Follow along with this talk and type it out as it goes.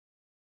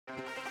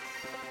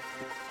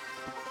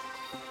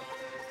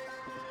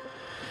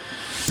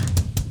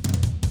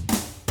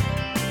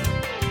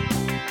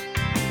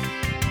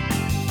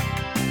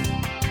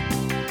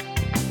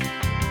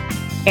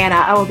Anna,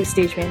 I will be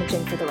stage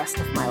managing for the rest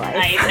of my life.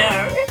 I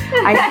know.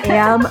 I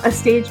am a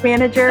stage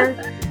manager.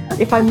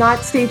 If I'm not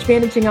stage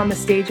managing on the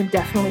stage, I'm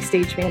definitely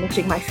stage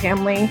managing my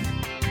family.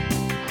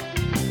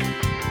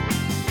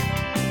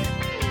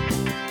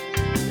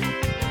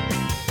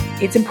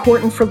 It's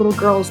important for little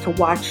girls to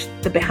watch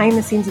the behind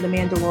the scenes of The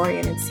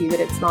Mandalorian and see that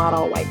it's not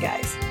all white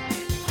guys.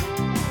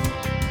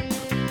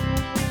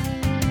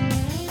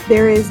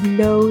 There is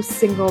no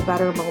single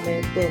better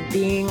moment than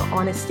being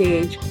on a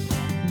stage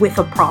with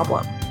a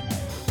problem.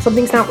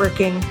 Something's not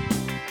working,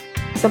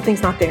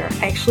 something's not there.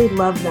 I actually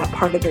love that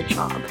part of the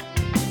job.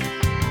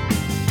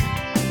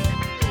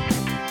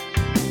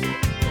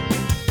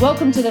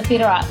 Welcome to the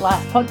Theatre Art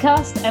Life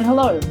podcast, and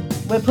hello.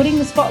 We're putting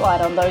the spotlight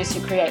on those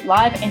who create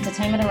live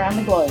entertainment around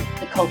the globe,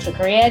 the culture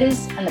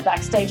creators and the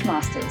backstage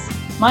masters.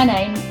 My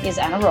name is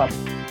Anna Robb.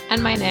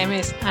 And my name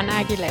is Ana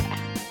Aguilera.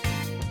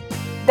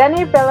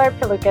 Dani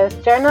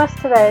Biller-Pelucas joined us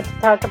today to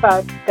talk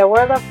about the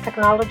world of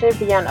technology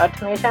beyond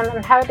automation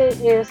and how they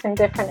use in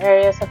different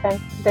areas of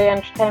the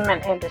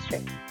entertainment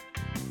industry.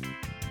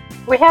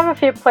 We have a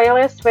few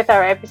playlists with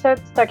our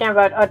episodes talking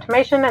about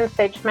automation and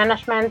stage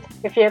management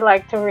if you'd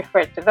like to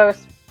refer to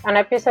those. On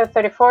episode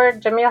 34,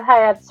 Jamil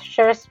Hayat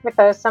shares with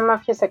us some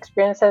of his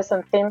experiences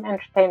on theme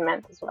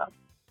entertainment as well.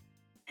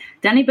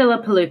 Dani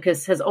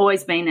Biller-Pelucas has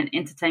always been an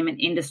entertainment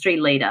industry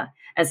leader.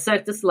 As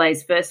Cirque du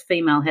Soleil's first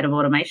female head of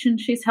automation,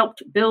 she's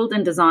helped build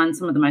and design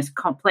some of the most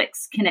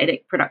complex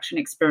kinetic production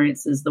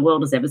experiences the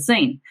world has ever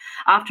seen.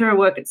 After her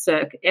work at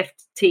Cirque,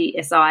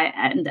 FTSI,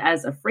 and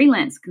as a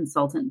freelance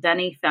consultant,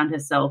 Dani found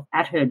herself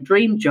at her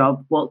dream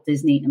job, Walt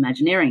Disney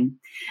Imagineering.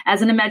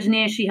 As an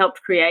Imagineer, she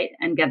helped create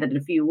and gathered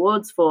a few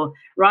awards for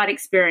ride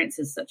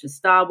experiences such as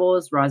Star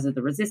Wars, Rise of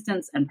the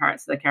Resistance, and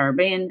Pirates of the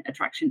Caribbean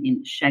attraction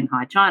in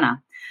Shanghai,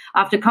 China.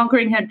 After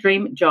conquering her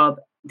dream job,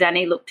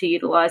 Dani looked to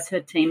utilise her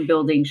team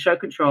building show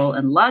control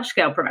and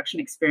large-scale production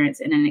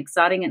experience in an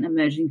exciting and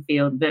emerging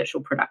field,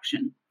 virtual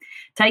production.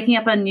 Taking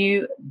up a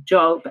new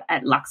job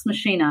at Lux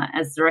Machina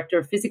as Director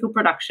of Physical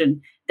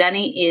Production,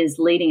 Dani is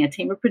leading a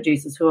team of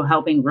producers who are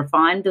helping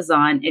refine,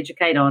 design,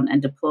 educate on,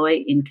 and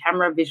deploy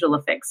in-camera visual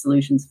effects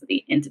solutions for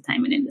the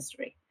entertainment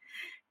industry.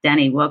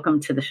 Dani, welcome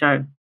to the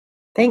show.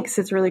 Thanks.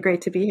 It's really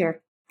great to be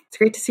here. It's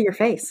great to see your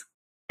face.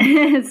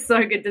 It's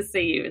so good to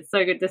see you. It's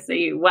so good to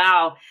see you.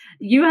 Wow.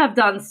 You have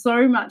done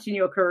so much in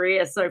your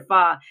career so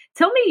far.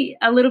 Tell me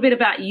a little bit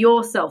about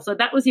yourself. So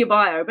that was your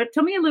bio, but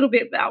tell me a little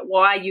bit about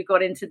why you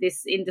got into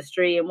this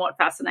industry and what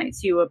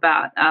fascinates you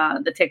about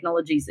the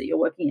technologies that you're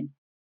working in.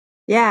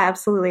 Yeah,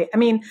 absolutely. I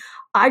mean,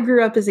 I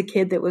grew up as a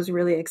kid that was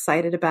really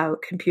excited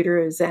about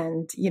computers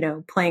and,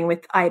 playing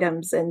with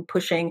items and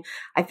pushing.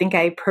 I think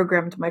I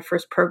programmed my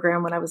first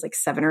program when I was like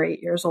 7 or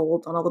 8 years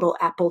old on a little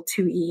Apple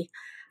IIe.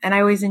 And I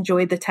always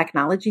enjoyed the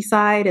technology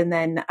side. And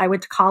then I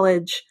went to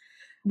college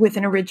with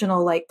an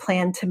original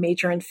plan to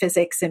major in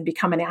physics and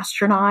become an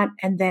astronaut,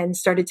 and then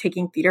started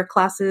taking theater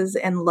classes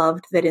and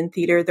loved that in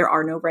theater, there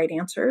are no right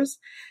answers.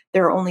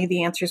 There are only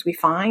the answers we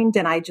find.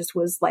 And I just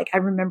was I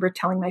remember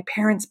telling my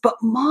parents, but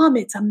Mom,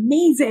 it's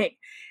amazing.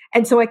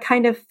 And so I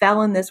kind of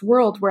fell in this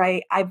world where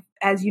I've,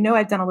 as you know,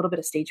 I've done a little bit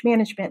of stage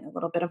management, a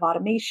little bit of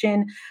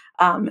automation,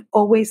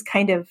 always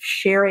kind of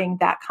sharing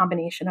that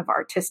combination of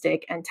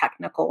artistic and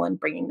technical and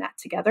bringing that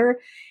together.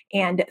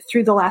 And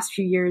through the last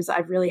few years,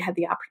 I've really had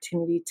the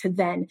opportunity to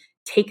then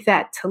take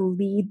that to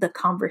lead the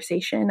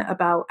conversation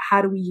about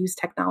how do we use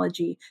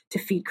technology to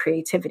feed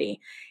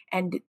creativity.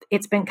 And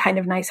it's been kind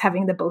of nice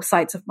having the both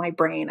sides of my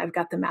brain. I've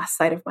got the math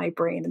side of my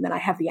brain, and then I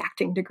have the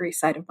acting degree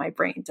side of my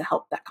brain to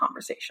help that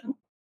conversation.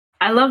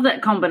 I love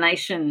that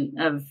combination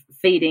of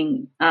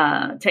feeding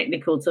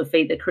technical to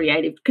feed the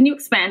creative. Can you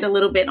expand a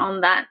little bit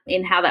on that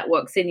in how that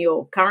works in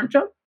your current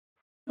job?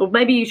 Or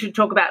maybe you should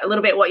talk about a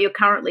little bit what you're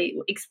currently,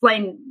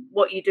 explain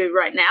what you do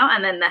right now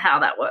and then how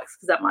that works,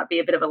 because that might be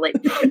a bit of a leap.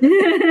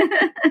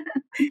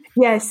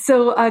 Yes.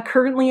 So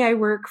currently I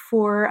work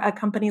for a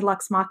company,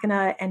 Lux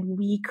Machina, and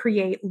we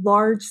create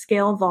large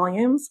scale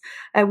volumes.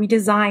 We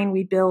design,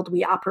 we build,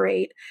 we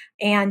operate.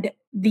 And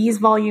these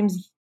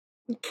volumes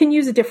can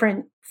use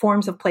different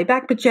forms of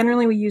playback, but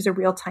generally we use a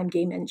real-time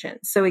game engine.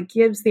 So it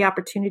gives the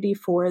opportunity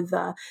for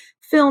the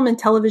film and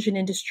television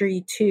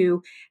industry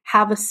to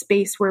have a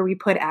space where we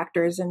put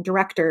actors and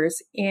directors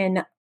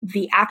in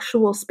the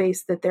actual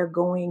space that they're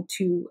going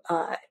to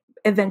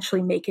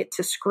eventually make it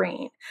to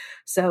screen.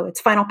 So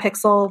it's final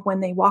pixel. When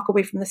they walk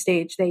away from the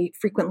stage, they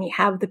frequently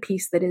have the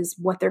piece that is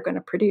what they're going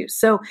to produce.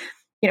 So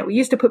we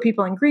used to put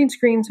people in green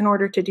screens in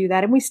order to do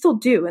that. And we still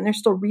do. And there's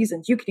still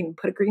reasons. You can even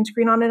put a green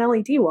screen on an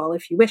LED wall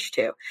if you wish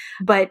to.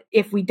 But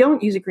if we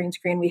don't use a green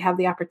screen, we have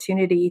the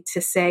opportunity to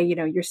say,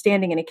 you're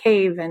standing in a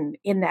cave, and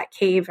in that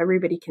cave,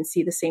 everybody can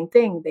see the same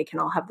thing. They can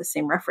all have the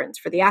same reference.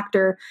 For the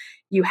actor,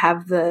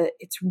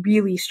 it's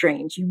really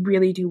strange. You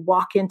really do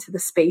walk into the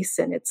space,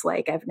 and it's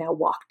like, I've now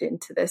walked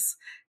into this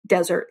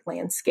desert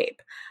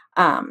landscape.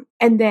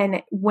 And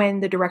then when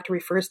the director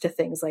refers to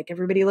things like,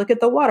 everybody look at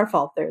the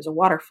waterfall, there's a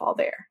waterfall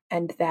there,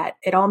 and that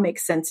it all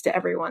makes sense to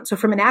everyone. So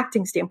from an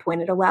acting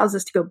standpoint, it allows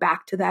us to go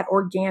back to that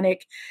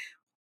organic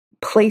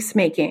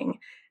placemaking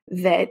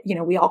that,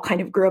 we all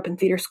kind of grew up in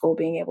theater school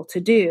being able to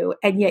do,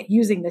 and yet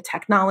using the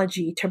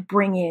technology to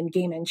bring in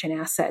game engine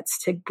assets,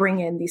 to bring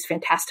in these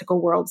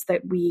fantastical worlds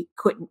that we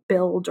couldn't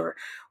build or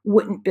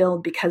wouldn't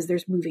build because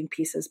there's moving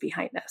pieces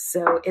behind us.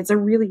 So it's a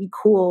really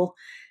cool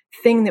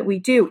thing that we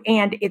do.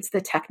 And it's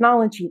the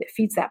technology that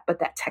feeds that, but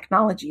that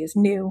technology is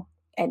new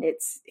and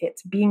it's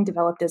being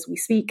developed as we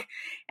speak.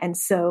 And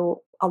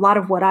so a lot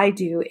of what I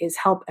do is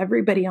help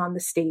everybody on the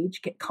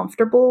stage get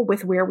comfortable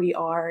with where we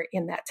are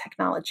in that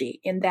technology,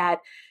 in that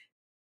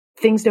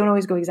things don't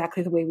always go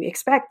exactly the way we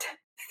expect.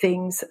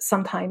 Things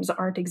sometimes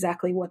aren't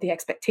exactly what the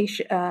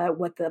expectation,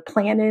 what the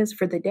plan is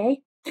for the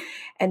day.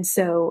 And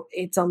so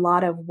it's a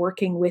lot of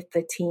working with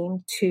the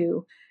team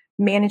to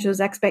manage those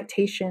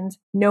expectations,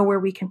 know where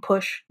we can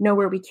push, know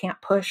where we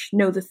can't push,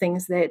 know the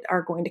things that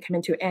are going to come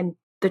into it. And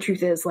the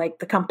truth is, like,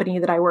 the company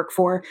that I work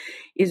for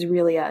is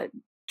really a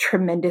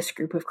tremendous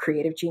group of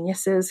creative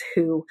geniuses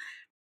who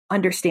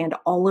understand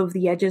all of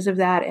the edges of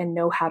that and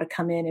know how to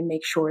come in and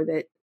make sure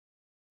that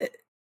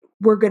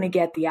we're going to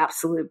get the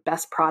absolute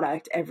best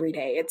product every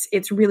day.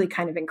 It's really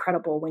kind of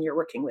incredible when you're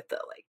working with the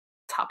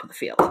top of the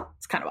field.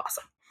 It's kind of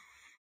awesome.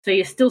 So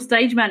you're still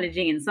stage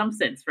managing in some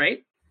sense,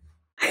 right?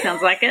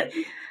 Sounds like it.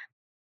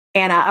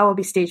 Anna, I will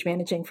be stage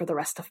managing for the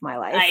rest of my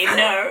life. I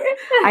know.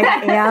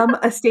 I am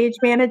a stage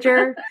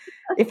manager.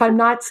 If I'm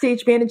not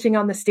stage managing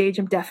on the stage,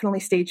 I'm definitely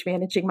stage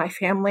managing my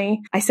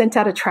family. I sent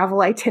out a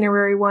travel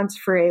itinerary once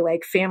for a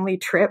family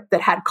trip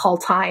that had call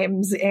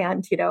times,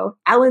 and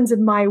Ellen's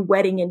and my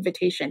wedding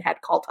invitation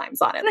had call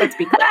times on it. Let's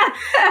be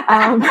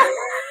clear.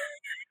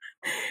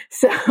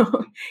 So,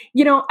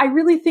 I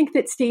really think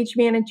that stage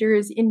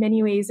managers in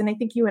many ways, and I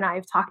think you and I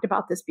have talked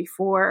about this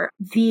before,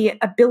 the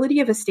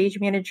ability of a stage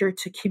manager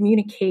to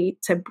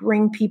communicate, to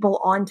bring people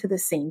onto the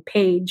same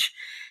page,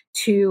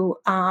 to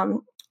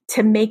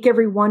make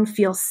everyone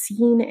feel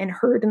seen and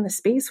heard in the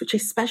space, which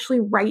especially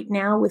right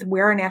now with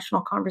where our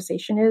national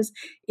conversation is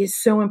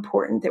so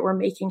important, that we're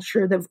making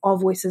sure that all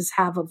voices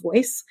have a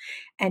voice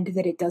and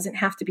that it doesn't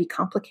have to be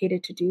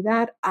complicated to do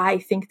that. I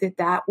think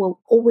that will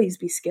always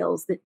be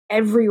skills that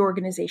every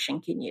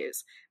organization can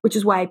use, which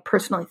is why I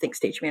personally think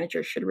stage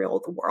managers should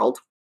rule the world.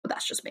 But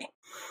that's just me.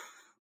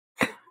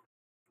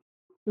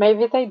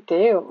 Maybe they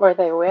do, or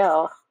they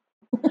will.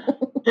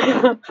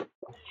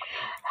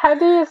 How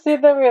do you see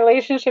the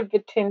relationship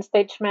between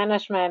stage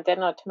management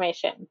and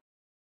automation?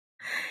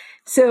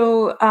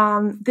 So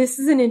this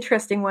is an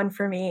interesting one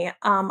for me.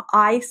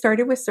 I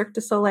started with Cirque du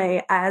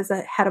Soleil as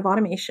a head of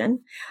automation.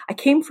 I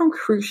came from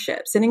cruise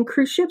ships, and in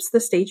cruise ships, the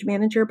stage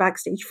manager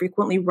backstage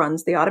frequently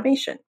runs the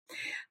automation.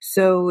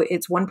 So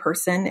it's one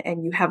person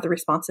and you have the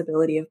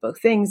responsibility of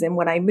both things. And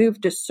when I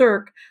moved to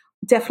Cirque,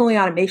 definitely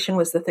automation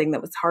was the thing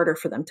that was harder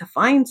for them to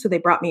find. So they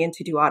brought me in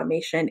to do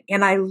automation,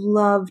 and I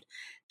loved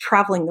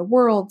traveling the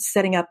world,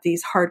 setting up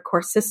these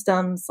hardcore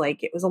systems.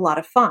 It was a lot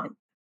of fun.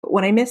 But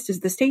what I missed is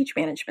the stage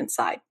management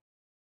side.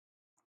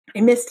 I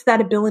missed that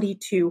ability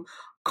to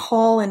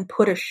call and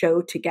put a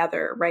show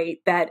together, right?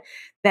 That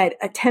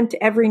attempt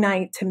every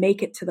night to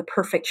make it to the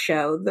perfect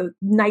show. The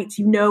nights,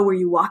 where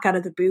you walk out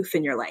of the booth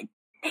and you're like,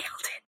 nailed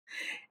it.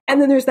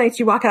 And then there's nights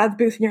you walk out of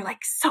the booth and you're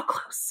like, so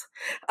close.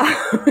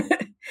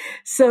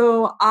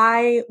 So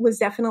I was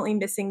definitely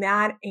missing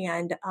that.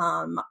 And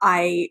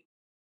I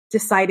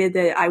decided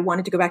that I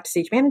wanted to go back to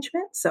stage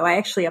management. So I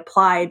actually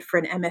applied for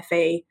an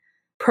MFA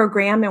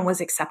program and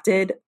was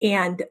accepted,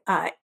 and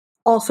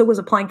also was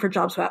applying for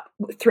jobs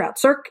throughout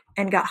Cirque,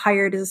 and got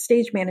hired as a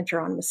stage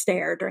manager on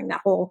Mystère during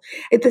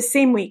the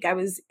same week. I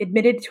was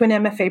admitted to an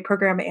MFA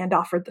program and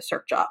offered the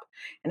Cirque job.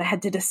 And I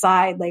had to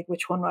decide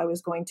which one I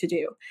was going to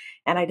do.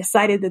 And I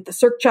decided that the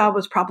Cirque job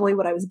was probably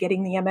what I was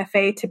getting the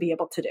MFA to be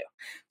able to do.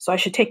 So I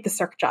should take the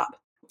Cirque job.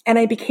 And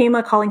I became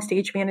a calling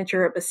stage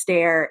manager at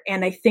Mystère.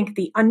 And I think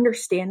the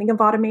understanding of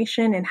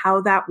automation and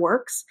how that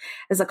works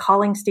as a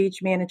calling stage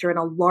manager in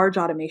a large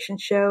automation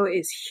show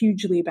is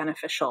hugely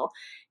beneficial.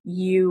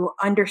 You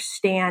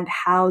understand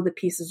how the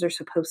pieces are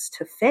supposed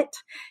to fit.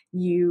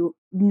 You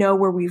know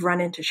where we've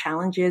run into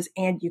challenges,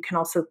 and you can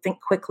also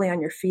think quickly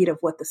on your feet of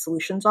what the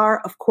solutions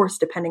are. Of course,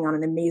 depending on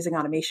an amazing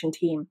automation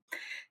team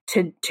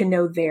to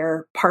know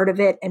their part of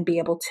it and be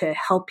able to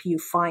help you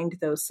find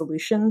those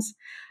solutions.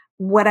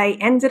 What I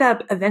ended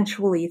up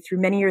eventually,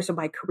 through many years of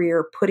my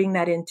career, putting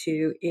that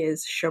into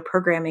is show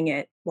programming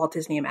at Walt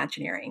Disney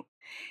Imagineering.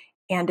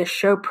 And a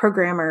show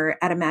programmer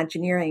at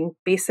Imagineering,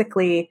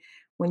 basically,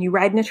 when you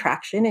ride an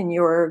attraction and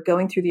you're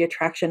going through the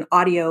attraction,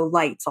 audio,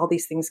 lights, all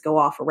these things go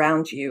off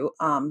around you.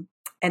 And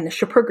the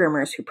show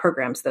programmers who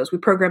programs those, we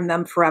program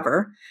them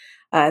forever.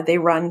 They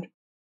run,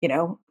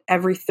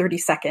 every 30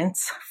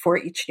 seconds for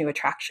each new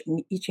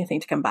attraction, each new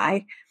thing to come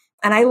by.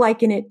 And I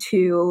liken it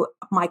to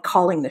my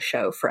calling the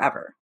show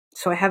forever.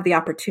 So I have the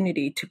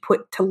opportunity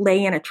to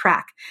lay in a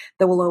track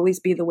that will always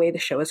be the way the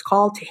show is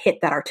called, to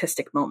hit that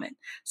artistic moment.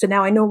 So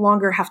now I no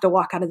longer have to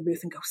walk out of the booth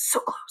and go, so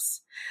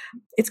close.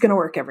 it's going to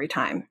work every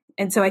time.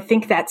 And so I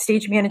think that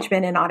stage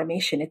management and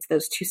automation, it's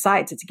those two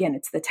sides.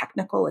 It's the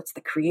technical, it's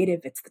the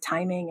creative, it's the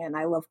timing, and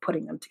I love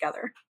putting them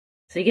together.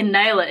 So you can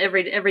nail it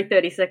every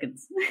 30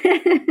 seconds.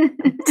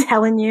 I'm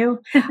telling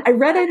you. I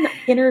read an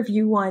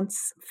interview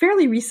once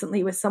fairly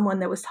recently with someone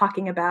that was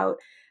talking about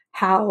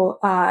how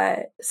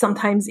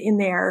sometimes in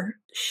their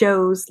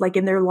shows, like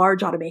in their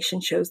large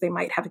automation shows, they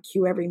might have a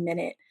queue every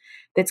minute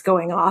that's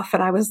going off.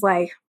 And I was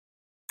like,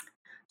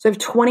 so I have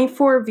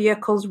 24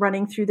 vehicles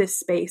running through this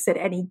space at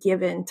any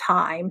given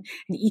time.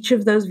 And each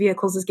of those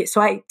vehicles so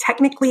I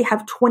technically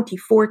have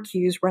 24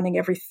 queues running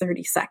every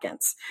 30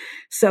 seconds.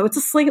 So it's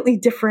a slightly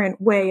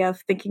different way of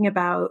thinking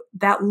about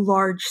that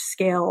large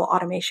scale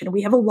automation.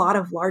 We have a lot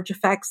of large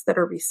effects that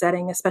are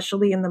resetting,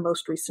 especially in the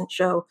most recent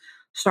show,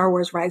 Star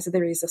Wars Rise of the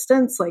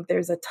Resistance. Like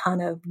there's a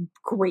ton of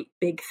great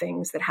big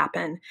things that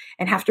happen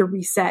and have to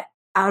reset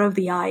out of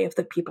the eye of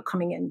the people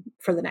coming in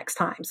for the next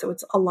time. So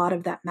it's a lot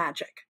of that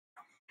magic.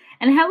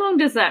 And how long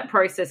does that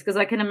process? Because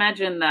I can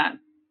imagine that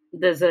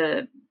there's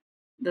a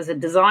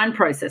design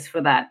process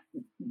for that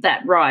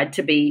ride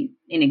to be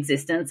in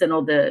existence and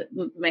all the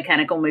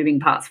mechanical moving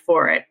parts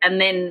for it. And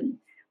then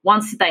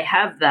once they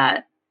have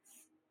that,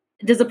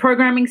 does the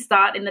programming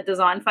start in the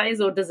design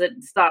phase, or does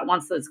it start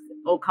once it's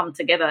all come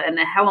together? And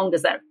how long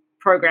does that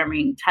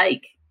programming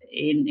take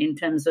in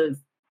terms of,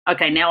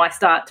 okay, now I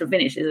start to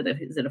finish? Is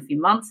it a few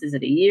months? Is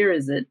it a year?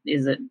 Is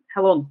it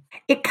how long?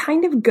 It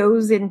kind of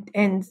goes in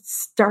and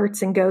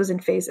starts and goes in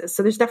phases.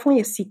 So there's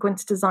definitely a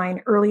sequence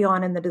design early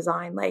on in the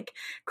design. Like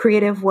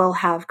creative will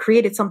have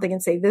created something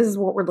and say, this is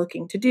what we're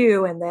looking to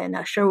do. And then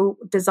a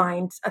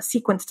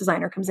sequence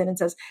designer comes in and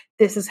says,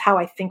 this is how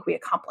I think we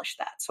accomplish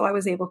that. So I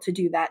was able to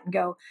do that and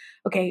go,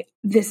 okay,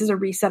 this is a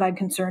reset I'm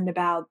concerned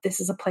about. This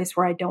is a place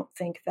where I don't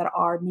think that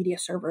our media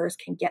servers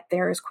can get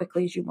there as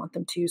quickly as you want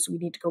them to. So we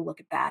need to go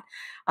look at that.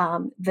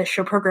 The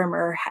show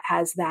programmer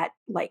has that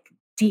like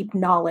deep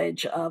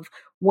knowledge of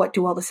what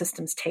do all the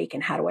systems take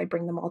and how do I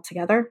bring them all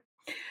together.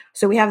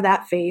 So we have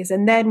that phase.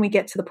 And then we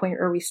get to the point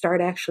where we start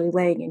actually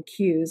laying in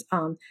queues.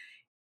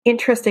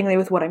 Interestingly,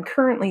 with what I'm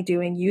currently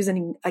doing,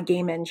 using a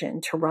game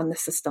engine to run the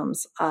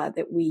systems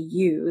that we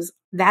use,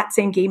 that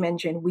same game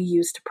engine we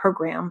use to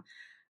program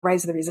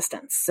Rise of the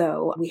Resistance.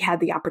 So we had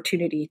the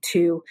opportunity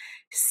to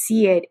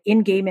see it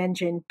in game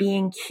engine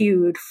being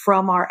queued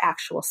from our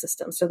actual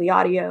system. So the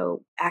audio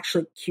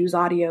actually queues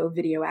audio,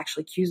 video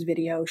actually queues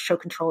video, show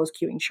control is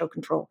queuing show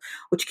control,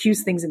 which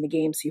queues things in the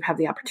game. So you have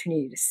the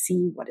opportunity to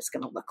see what it's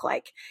going to look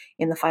like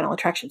in the final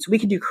attraction. So we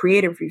can do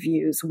creative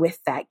reviews with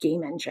that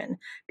game engine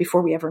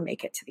before we ever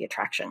make it to the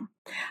attraction.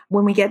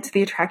 When we get to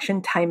the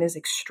attraction, time is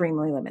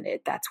extremely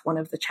limited. That's one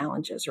of the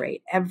challenges,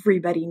 right?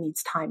 Everybody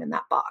needs time in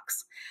that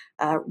box.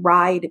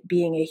 Ride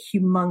being a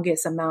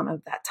humongous amount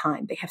of that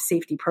time. They have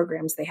safety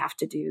programs they have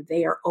to do.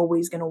 They are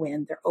always going to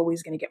win. They're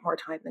always going to get more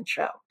time than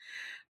show.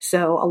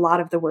 So a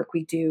lot of the work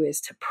we do is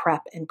to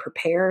prep and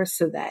prepare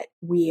so that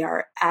we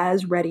are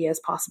as ready as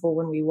possible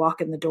when we walk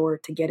in the door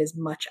to get as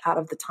much out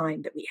of the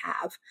time that we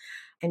have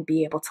and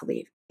be able to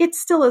leave. It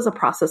still is a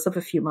process of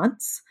a few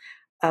months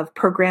of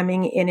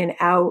programming in and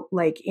out,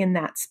 like in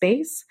that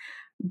space,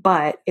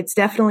 but it's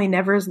definitely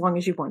never as long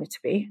as you want it to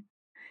be.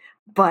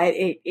 But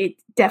it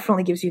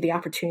definitely gives you the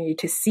opportunity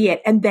to see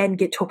it and then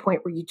get to a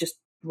point where you just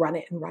run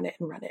it and run it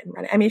and run it and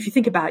run it. I mean, if you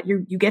think about it,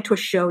 you get to a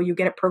show, you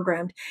get it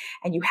programmed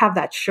and you have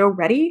that show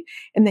ready,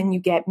 and then you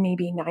get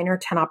maybe 9 or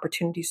 10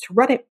 opportunities to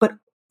run it, but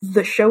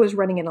the show is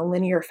running in a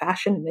linear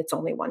fashion and it's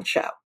only one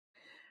show.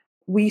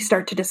 We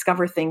start to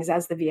discover things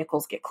as the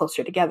vehicles get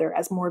closer together,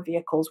 as more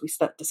vehicles, we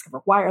start to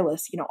discover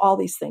wireless, all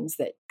these things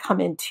that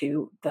come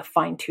into the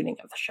fine tuning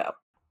of the show.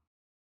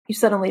 You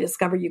suddenly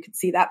discover you can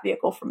see that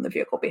vehicle from the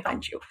vehicle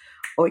behind you.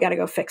 Well, we got to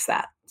go fix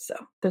that. So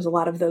there's a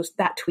lot of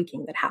that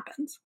tweaking that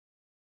happens.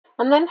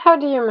 And then how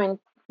do you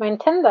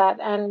maintain that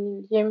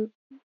and you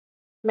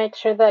make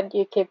sure that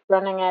you keep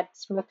running it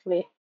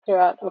smoothly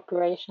throughout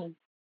operation?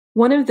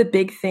 One of the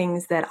big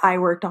things that I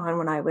worked on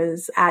when I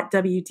was at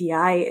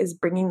WDI is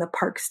bringing the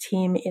parks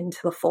team into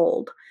the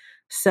fold.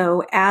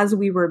 So as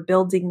we were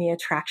building the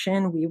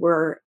attraction,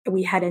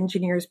 we had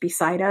engineers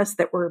beside us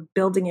that were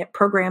building it,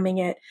 programming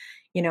it,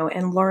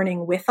 and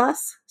learning with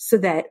us so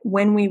that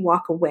when we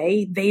walk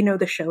away, they know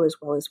the show as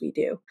well as we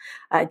do.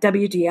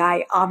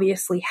 WDI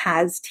obviously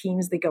has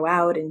teams that go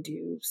out and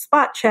do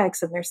spot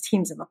checks, and there's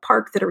teams in the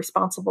park that are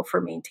responsible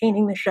for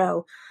maintaining the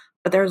show,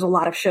 but there's a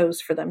lot of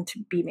shows for them to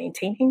be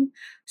maintaining.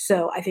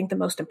 So I think the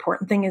most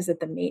important thing is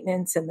that the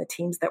maintenance and the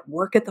teams that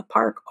work at the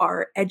park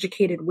are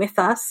educated with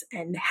us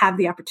and have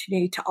the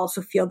opportunity to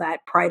also feel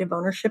that pride of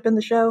ownership in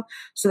the show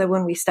so that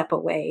when we step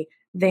away,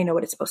 they know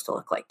what it's supposed to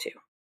look like too.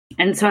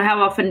 And so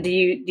how often do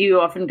you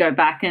often go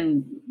back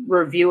and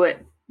review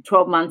it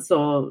 12 months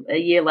or a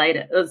year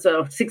later,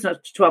 so 6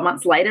 months to 12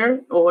 months later,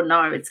 or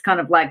no, it's kind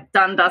of like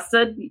done,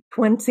 dusted?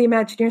 Once the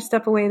Imagineers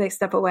step away, they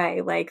step away.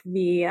 Like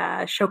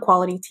the show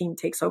quality team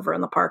takes over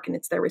in the park and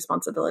it's their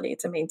responsibility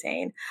to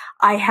maintain.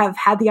 I have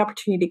had the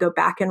opportunity to go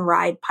back and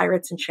ride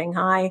Pirates in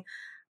Shanghai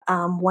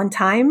one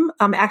time.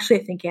 Actually,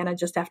 I think, Anna,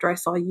 just after I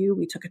saw you,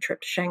 we took a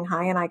trip to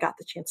Shanghai and I got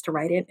the chance to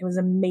write it. It was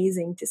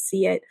amazing to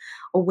see it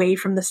away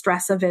from the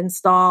stress of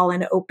install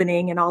and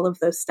opening and all of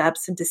those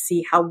steps, and to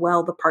see how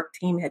well the park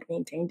team had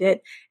maintained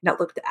it. And it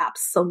looked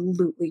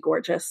absolutely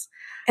gorgeous.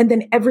 And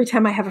then every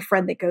time I have a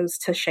friend that goes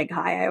to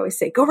Shanghai, I always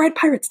say, go ride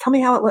Pirates. Tell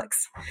me how it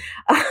looks.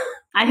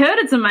 I heard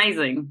it's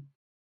amazing.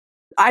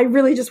 I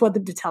really just want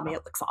them to tell me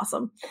it looks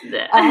awesome.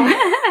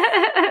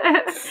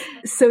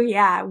 So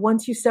yeah,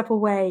 once you step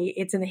away,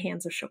 it's in the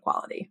hands of show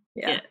quality.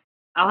 Yeah.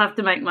 I'll have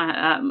to make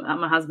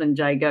my husband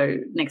Jay go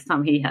next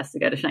time he has to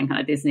go to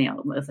Shanghai Disney.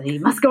 I'll say he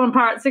must go on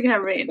Pirates of the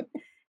Caribbean,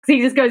 because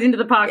he just goes into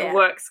the park and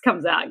works,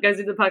 comes out, goes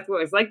into the park and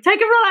works. Like,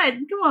 take a ride,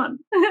 come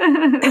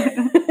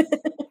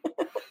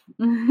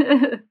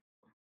on.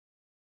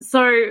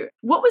 So,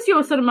 what was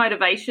your sort of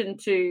motivation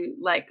to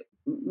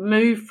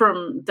move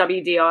from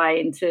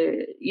WDI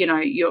into,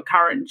 your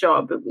current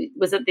job?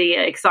 Was it the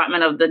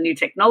excitement of the new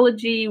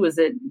technology? Was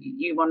it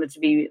you wanted to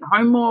be at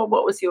home more?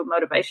 What was your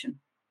motivation?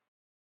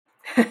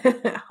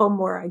 Home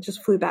more. I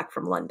just flew back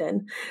from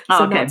London,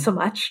 so not so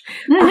much.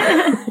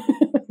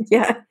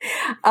 Yeah.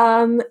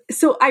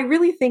 So I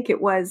really think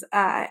it was,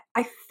 I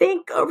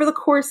think over the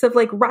course of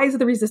Rise of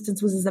the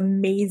Resistance was this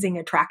amazing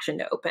attraction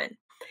to open.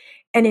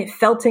 And it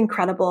felt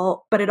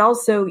incredible, but it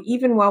also,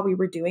 even while we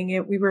were doing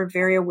it, we were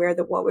very aware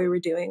that what we were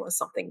doing was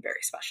something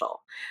very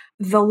special.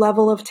 The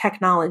level of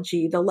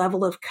technology, the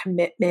level of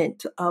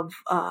commitment of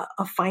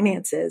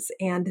finances,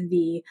 and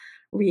the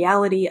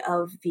reality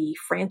of the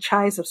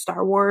franchise of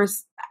Star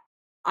Wars,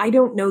 I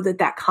don't know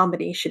that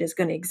combination is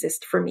going to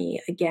exist for me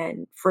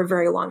again for a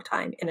very long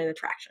time in an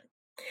attraction.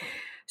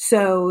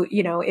 So,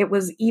 it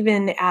was,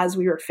 even as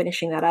we were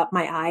finishing that up,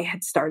 my eye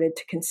had started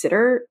to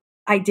consider.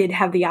 I did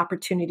have the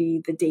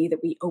opportunity the day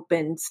that we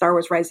opened Star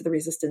Wars Rise of the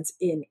Resistance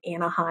in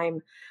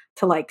Anaheim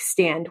to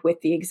stand with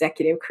the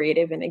executive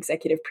creative and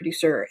executive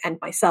producer and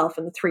myself,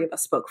 and the three of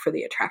us spoke for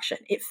the attraction.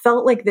 It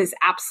felt like this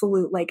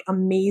absolute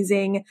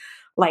amazing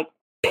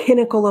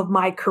pinnacle of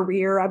my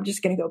career. I'm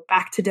just going to go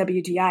back to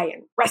WDI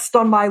and rest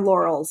on my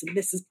laurels, and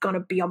this is going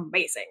to be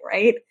amazing,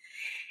 right?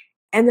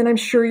 And then I'm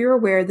sure you're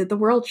aware that the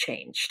world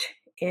changed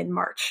in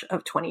March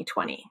of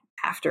 2020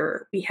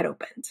 after we had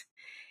opened.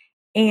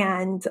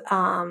 And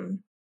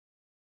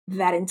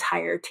that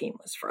entire team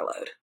was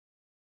furloughed,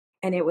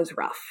 and it was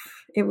rough.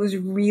 It was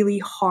really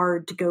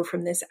hard to go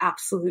from this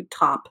absolute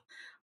top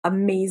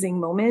amazing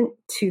moment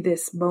to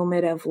this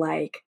moment of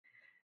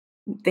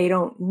they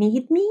don't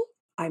need me.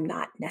 I'm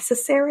not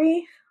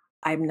necessary.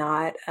 I'm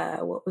not,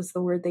 what was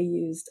the word they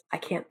used? I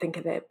can't think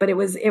of it, but it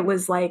was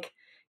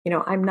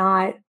I'm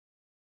not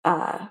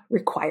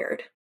required.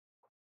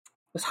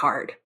 It was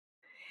hard.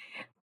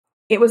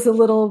 It was a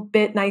little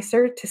bit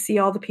nicer to see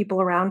all the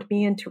people around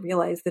me and to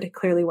realize that it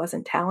clearly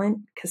wasn't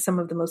talent, because some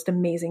of the most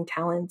amazing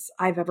talents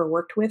I've ever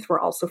worked with were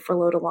also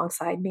furloughed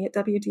alongside me at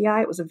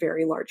WDI. It was a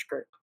very large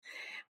group.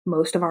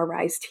 Most of our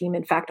Rise team,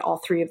 in fact, all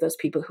three of those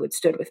people who had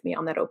stood with me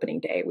on that opening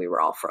day, we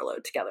were all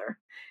furloughed together.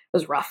 It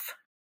was rough.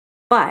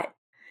 But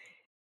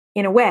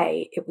in a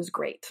way, it was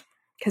great,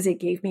 because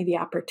it gave me the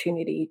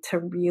opportunity to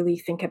really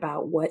think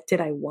about, what did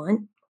I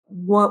want?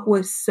 What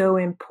was so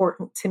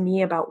important to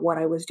me about what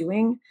I was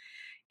doing?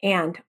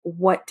 And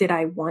what did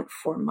I want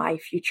for my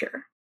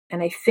future?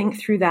 And I think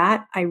through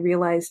that, I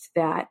realized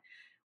that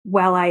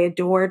while I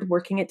adored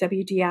working at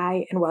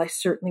WDI, and while I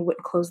certainly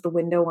wouldn't close the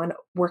window on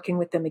working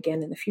with them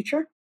again in the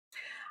future,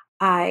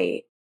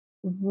 I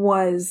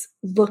was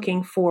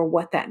looking for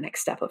what that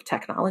next step of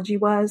technology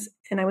was.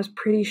 And I was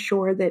pretty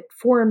sure that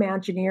for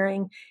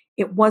Imagineering,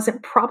 it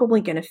wasn't probably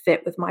going to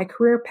fit with my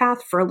career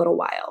path for a little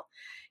while.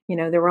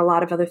 There were a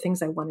lot of other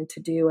things I wanted to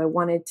do. I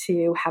wanted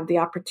to have the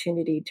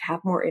opportunity to have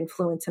more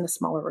influence in a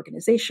smaller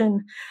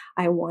organization.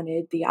 I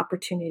wanted the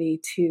opportunity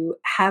to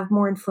have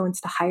more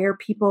influence, to hire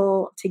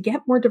people, to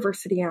get more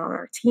diversity on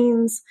our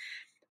teams.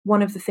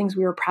 One of the things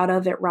we were proud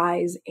of at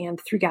Rise and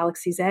through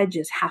Galaxy's Edge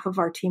is half of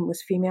our team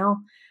was female,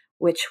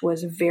 which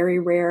was very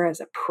rare as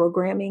a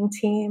programming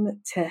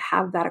team to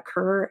have that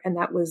occur. And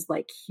that was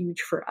huge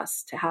for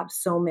us to have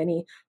so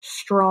many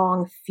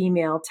strong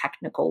female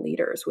technical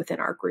leaders within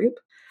our group.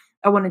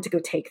 I wanted to go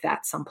take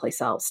that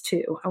someplace else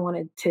too. I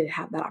wanted to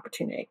have that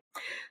opportunity.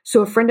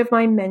 So a friend of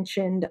mine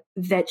mentioned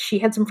that she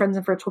had some friends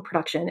in virtual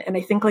production. And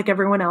I think, like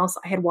everyone else,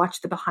 I had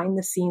watched the behind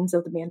the scenes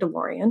of The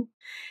Mandalorian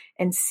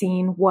and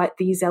seen what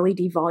these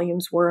LED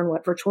volumes were and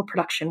what virtual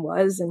production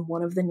was. And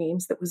one of the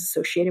names that was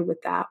associated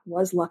with that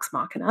was Lux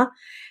Machina.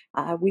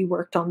 We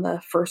worked on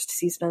the first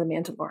season of The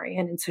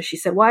Mandalorian. And so she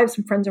said, well, I have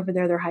some friends over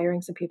there. They're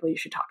hiring some people. You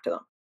should talk to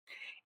them.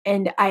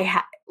 And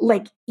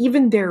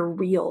even their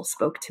reel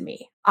spoke to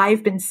me.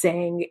 I've been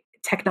saying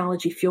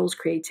technology fuels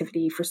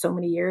creativity for so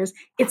many years.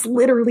 It's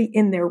literally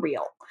in their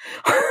reel.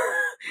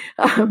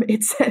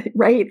 It's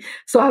right.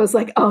 So I was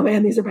like, oh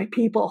man, these are my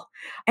people.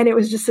 And it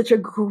was just such a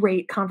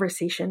great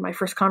conversation. My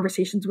first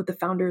conversations with the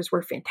founders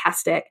were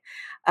fantastic.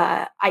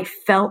 I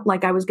felt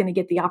like I was going to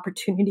get the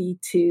opportunity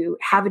to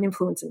have an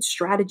influence in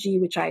strategy,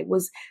 which I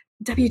was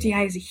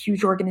WDI is a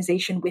huge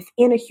organization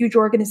within a huge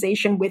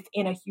organization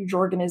within a huge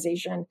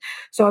organization.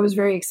 So I was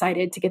very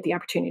excited to get the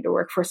opportunity to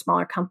work for a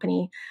smaller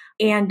company.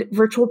 And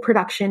virtual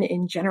production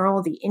in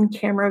general, the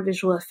in-camera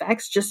visual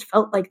effects just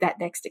felt like that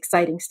next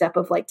exciting step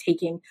of like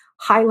taking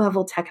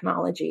high-level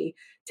technology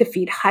to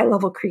feed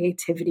high-level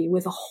creativity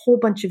with a whole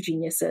bunch of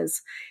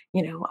geniuses.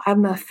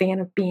 I'm a fan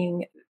of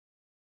being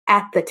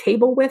at the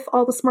table with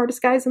all the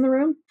smartest guys in the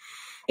room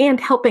and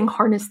helping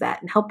harness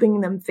that and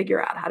helping them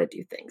figure out how to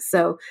do things.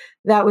 So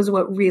that was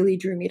what really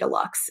drew me to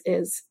Lux,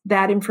 is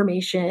that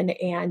information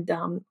and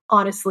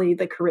honestly,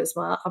 the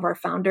charisma of our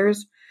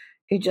founders,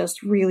 who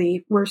just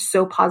really were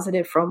so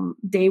positive from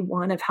day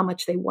one of how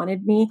much they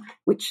wanted me,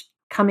 which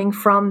coming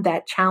from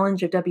that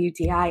challenge of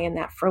WDI and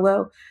that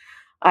furlough,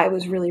 I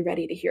was really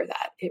ready to hear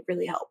that. It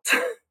really helped.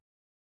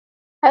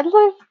 I'd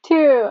love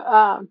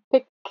to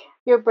pick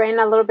your brain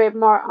a little bit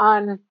more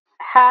on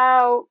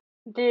how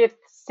do you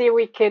see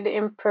we could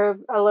improve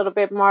a little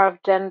bit more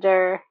of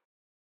gender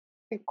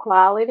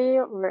equality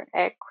or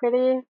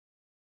equity,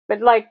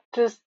 but like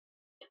just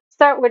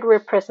start with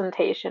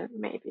representation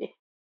maybe.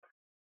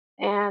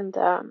 And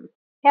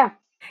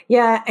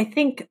Yeah, I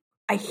think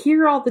I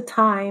hear all the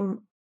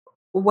time,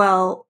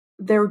 well,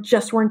 there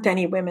just weren't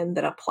any women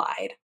that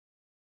applied,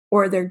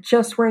 or there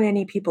just weren't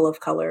any people of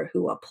color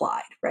who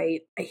applied,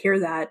 right? I hear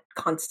that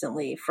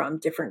constantly from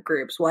different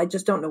groups. Well, I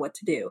just don't know what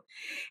to do.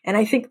 And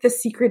I think the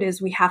secret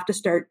is we have to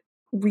start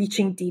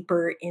reaching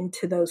deeper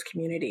into those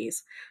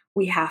communities.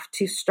 We have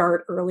to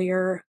start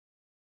earlier.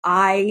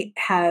 I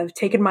have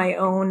taken my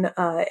own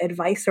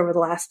advice over the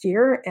last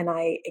year, and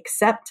I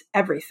accept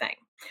everything.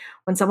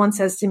 When someone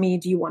says to me,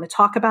 do you want to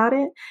talk about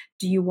it?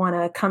 Do you want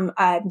to come?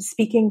 I'm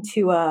speaking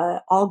to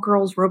a all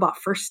girls robot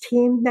first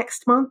team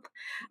next month.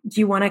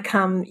 Do you want to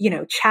come,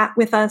 chat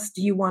with us?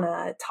 Do you want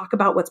to talk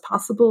about what's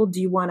possible?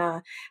 Do you want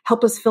to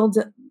help us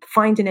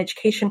find an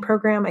education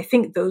program? I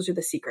think those are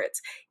the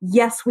secrets.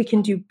 Yes, we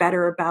can do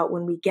better about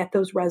when we get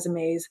those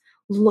resumes,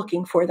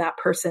 looking for that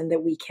person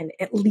that we can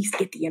at least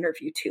get the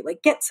interview to,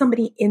 like get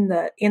somebody in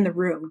the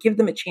room, give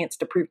them a chance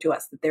to prove to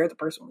us that they're the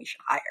person we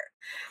should hire.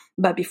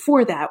 But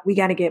before that, we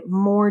got to get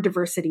more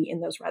diversity in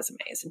those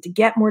resumes. And to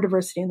get more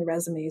diversity in the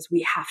resumes,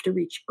 we have to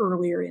reach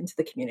earlier into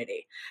the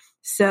community.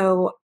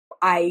 So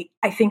I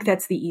think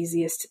that's the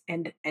easiest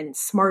and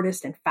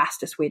smartest and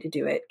fastest way to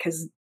do it.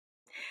 Because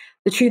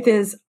the truth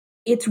is,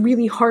 it's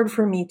really hard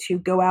for me to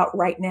go out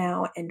right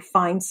now and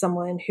find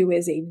someone who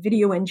is a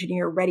video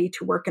engineer ready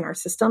to work in our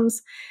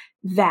systems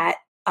that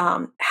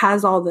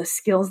has all the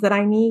skills that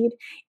I need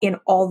in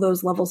all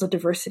those levels of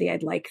diversity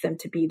I'd like them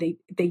to be.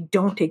 They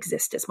don't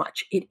exist as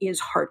much. It is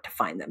hard to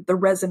find them. The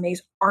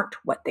resumes aren't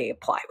what they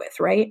apply with,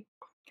 right?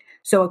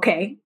 So,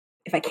 okay,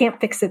 if I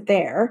can't fix it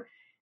there,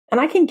 and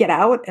I can get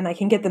out and I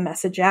can get the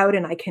message out,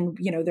 and I can,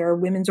 there are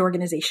women's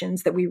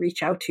organizations that we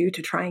reach out to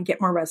try and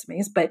get more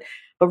resumes. But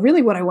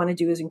really what I want to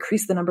do is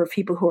increase the number of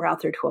people who are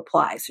out there to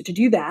apply. So to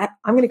do that,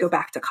 I'm going to go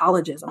back to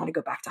colleges. I'm going to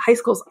go back to high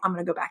schools. I'm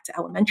going to go back to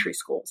elementary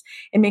schools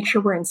and make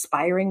sure we're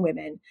inspiring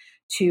women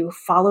to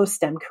follow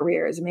STEM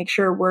careers, and make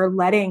sure we're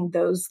letting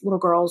those little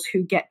girls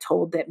who get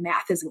told that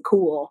math isn't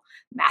cool,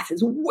 math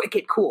is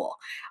wicked cool.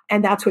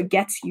 And that's what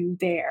gets you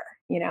there.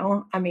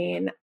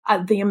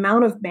 The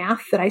amount of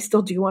math that I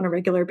still do on a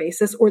regular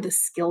basis, or the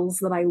skills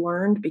that I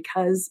learned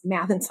because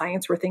math and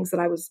science were things that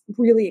I was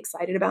really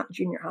excited about in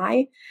junior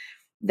high,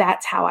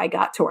 that's how I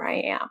got to where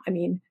I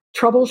am.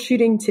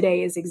 Troubleshooting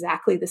today is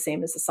exactly the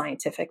same as the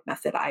scientific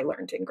method I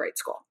learned in grade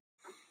school.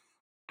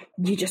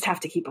 You just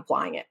have to keep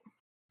applying it.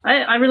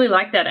 I really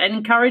like that. And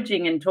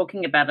encouraging and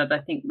talking about it, I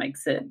think,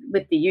 makes it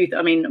with the youth.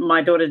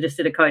 My daughter just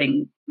did a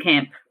coding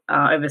camp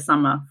over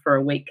summer for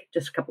a week,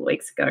 just a couple of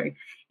weeks ago.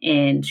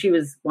 And she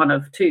was one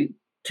of two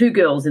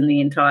girls in the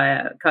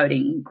entire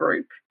coding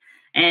group.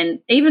 And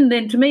even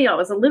then, to me, I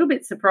was a little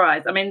bit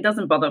surprised. It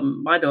doesn't bother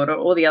my daughter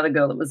or the other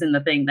girl that was in the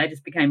thing. They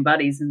just became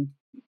buddies and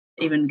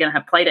even going to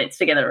have play dates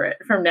together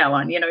from now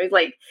on,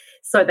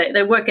 so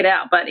they work it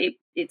out. But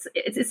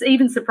it's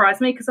even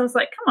surprised me, because I was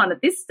like, come on,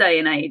 at this day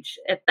and age,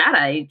 at that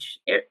age,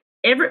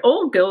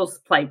 all girls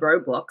play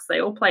Roblox. They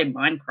all play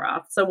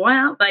Minecraft. So why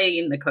aren't they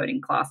in the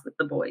coding class with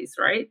the boys,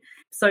 right?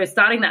 So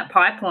starting that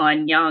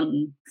pipeline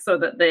young, so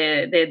that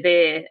they're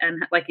there,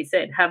 and like you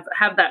said,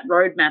 have that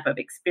roadmap of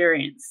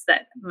experience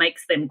that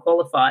makes them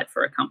qualified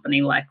for a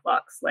company like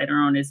Lux later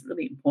on, is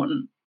really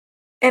important.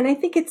 And I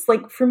think it's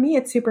for me,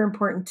 it's super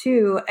important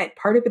too.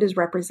 Part of it is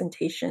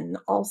representation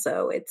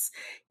also. It's,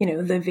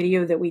 the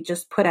video that we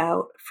just put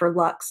out for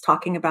Lux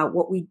talking about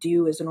what we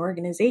do as an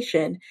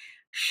organization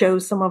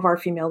shows some of our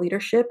female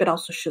leadership. It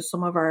also shows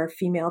some of our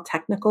female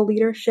technical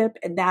leadership.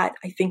 And that,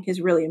 I think,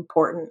 is really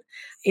important.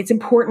 It's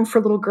important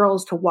for little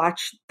girls to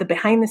watch the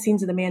behind the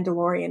scenes of The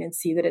Mandalorian and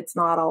see that it's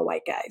not all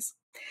white guys.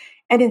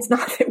 And it's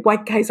not that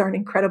white guys aren't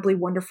incredibly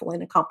wonderful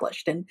and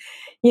accomplished. And,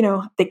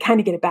 they kind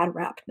of get a bad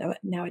rap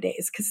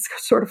nowadays because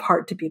it's sort of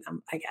hard to be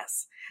them, I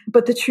guess.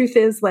 But the truth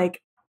is,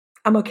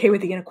 I'm okay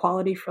with the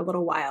inequality for a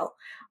little while.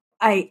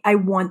 I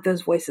want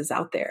those voices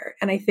out there.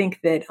 And I think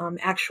that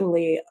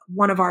actually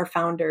one of our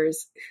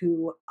founders,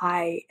 who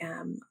I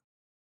am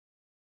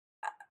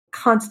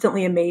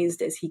constantly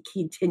amazed as he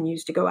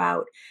continues to go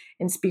out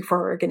and speak for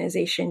our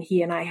organization.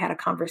 He and I had a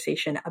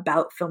conversation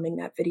about filming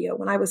that video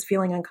when I was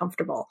feeling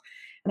uncomfortable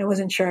and I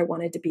wasn't sure I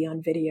wanted to be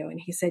on video. And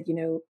he said,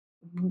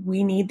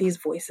 we need these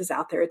voices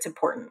out there. It's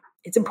important.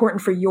 It's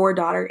important for your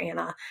daughter,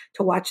 Anna,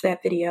 to watch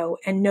that video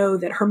and know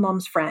that her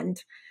mom's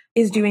friend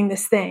is doing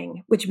this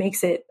thing, which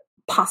makes it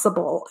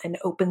possible and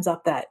opens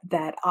up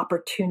that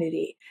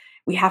opportunity.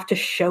 We have to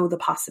show the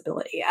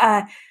possibility.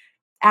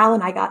 Al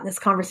and I got in this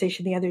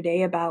conversation the other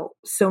day about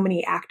so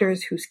many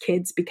actors whose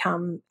kids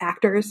become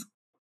actors.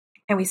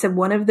 And we said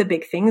one of the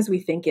big things we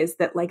think is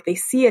that like they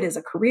see it as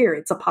a career.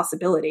 It's a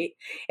possibility.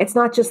 It's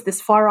not just this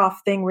far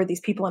off thing where these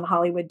people in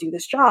Hollywood do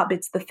this job.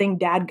 It's the thing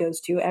dad goes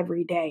to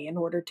every day in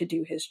order to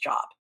do his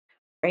job.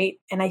 Right.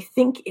 And I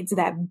think it's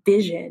that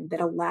vision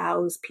that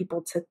allows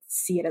people to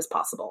see it as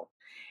possible.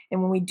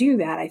 And when we do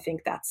that, I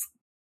think that's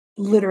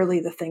literally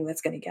the thing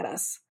that's going to get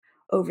us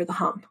over the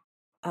hump.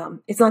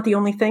 It's not the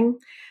only thing.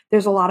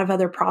 There's a lot of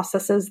other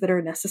processes that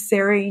are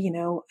necessary.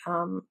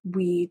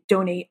 We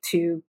donate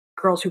to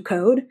Girls Who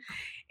Code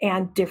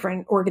and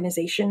different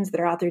organizations that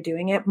are out there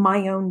doing it.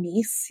 My own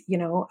niece,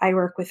 I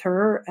work with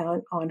her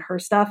on her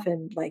stuff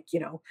and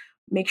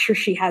make sure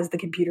she has the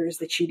computers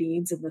that she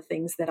needs and the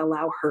things that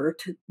allow her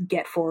to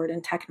get forward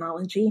in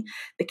technology.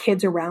 The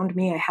kids around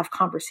me, I have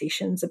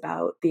conversations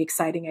about the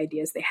exciting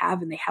ideas they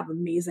have, and they have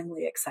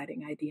amazingly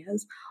exciting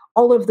ideas.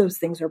 All of those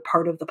things are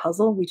part of the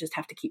puzzle. We just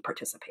have to keep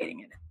participating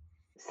in it.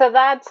 So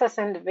that's as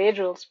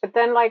individuals, but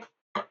then like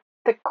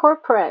the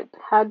corporate,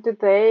 how do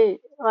they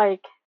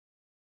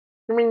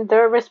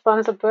their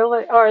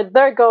responsibility or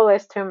their goal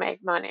is to make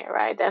money,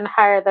 right? And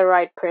hire the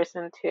right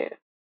person too.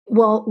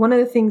 Well, one of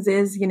the things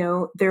is,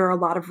 there are a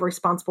lot of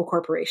responsible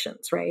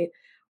corporations, right?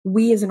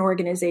 We as an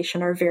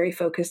organization are very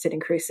focused at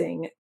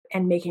increasing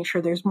and making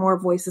sure there's more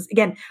voices.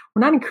 Again,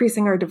 we're not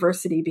increasing our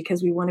diversity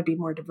because we want to be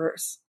more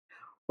diverse.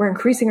 We're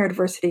increasing our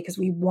diversity because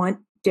we want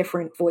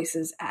different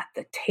voices at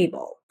the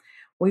table.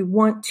 We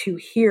want to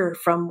hear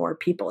from more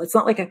people. It's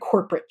not like a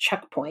corporate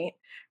checkpoint,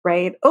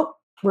 right? Oh,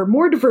 we're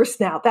more diverse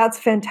now. That's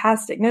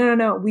fantastic.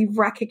 No. We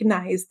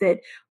recognize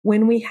that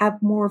when we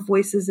have more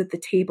voices at the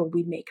table,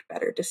 we make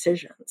better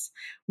decisions.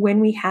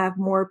 When we have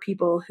more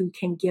people who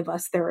can give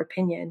us their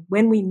opinion,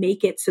 when we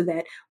make it so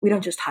that we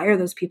don't just hire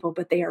those people,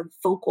 but they are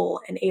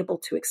vocal and able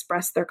to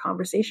express their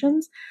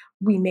conversations,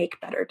 we make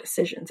better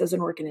decisions as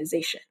an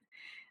organization.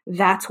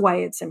 That's why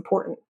it's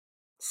important.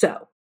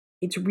 So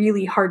it's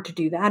really hard to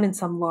do that in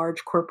some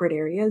large corporate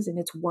areas. And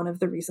it's one of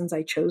the reasons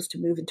I chose to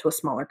move into a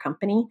smaller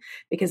company,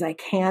 because I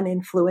can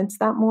influence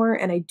that more.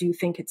 And I do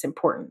think it's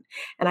important.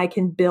 And I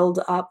can build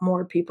up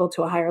more people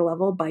to a higher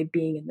level by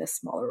being in this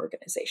smaller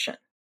organization.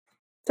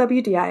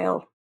 WDI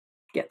will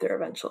get there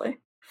eventually.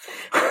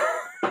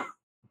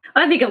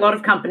 I think a lot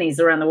of companies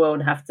around the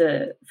world have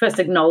to first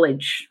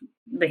acknowledge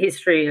the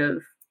history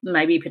of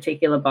maybe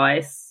particular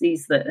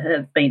biases that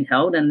have been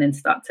held and then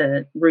start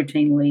to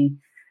routinely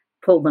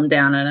pull them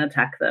down and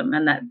attack them.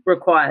 And that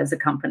requires a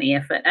company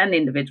effort and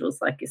individuals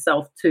like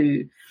yourself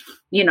to,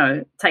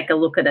 take a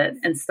look at it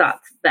and start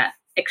that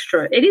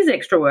extra. It is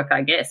extra work,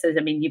 I guess.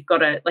 You've got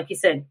to, like you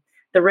said,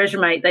 the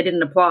resume, they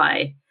didn't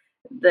apply.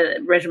 The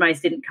resumes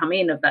didn't come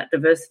in of that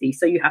diversity.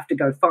 So you have to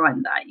go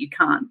find that. You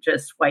can't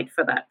just wait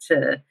for that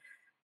to,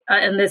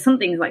 and there's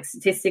something like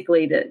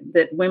statistically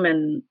that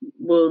women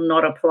will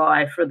not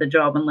apply for the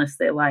job unless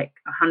they're like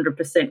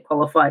 100%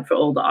 qualified for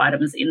all the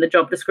items in the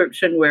job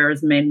description,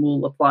 whereas men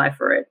will apply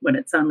for it when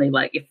it's only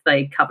like if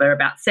they cover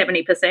about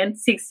 70%,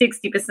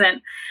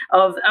 60%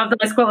 of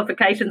those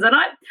qualifications. And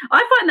I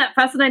find that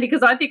fascinating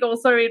because I think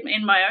also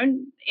in my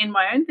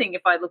own thing,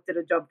 if I looked at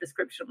a job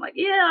description, I'm like,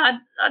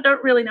 I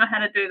don't really know how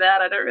to do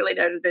that. I don't really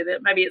know how to do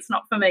that. Maybe it's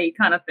not for me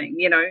kind of thing,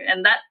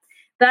 and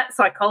that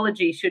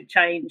psychology should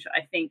change,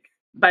 I think,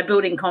 by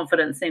building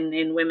confidence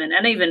in women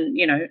and even,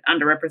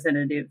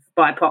 underrepresented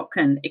BIPOC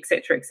and et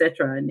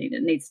cetera, and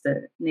it needs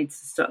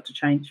to start to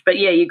change. But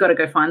you've got to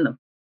go find them.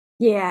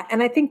 Yeah,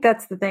 and I think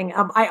that's the thing.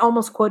 I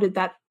almost quoted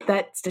that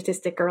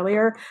statistic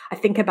earlier. I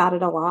think about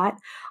it a lot.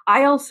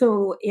 I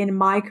also, in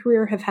my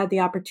career, have had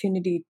the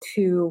opportunity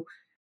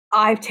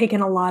I've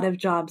taken a lot of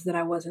jobs that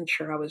I wasn't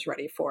sure I was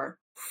ready for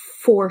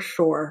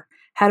sure.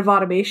 Head of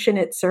automation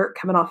at CERT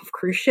coming off of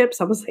cruise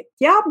ships. I was like,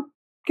 I'm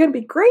going to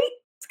be great.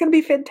 It's going to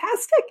be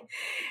fantastic.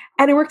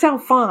 And it worked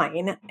out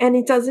fine. And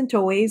it doesn't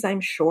always,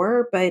 I'm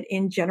sure. But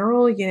in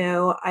general,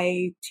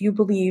 I do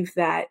believe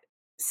that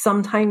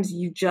sometimes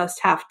you just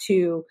have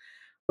to,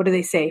 what do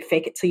they say?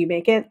 Fake it till you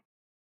make it.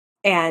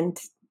 And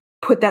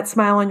put that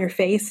smile on your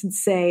face and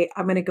say,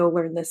 I'm going to go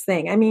learn this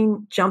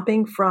thing.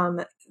 Jumping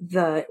from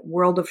the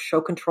world of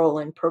show control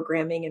and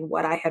programming and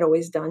what I had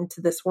always done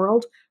to this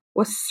world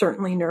was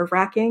certainly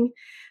nerve-wracking.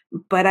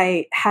 But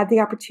I had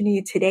the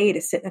opportunity today to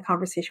sit in a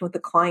conversation with a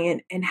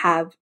client and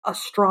have a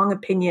strong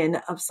opinion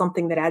of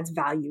something that adds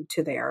value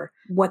to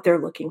what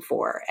they're looking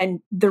for.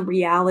 And the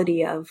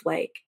reality of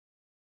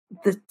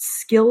the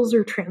skills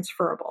are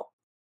transferable.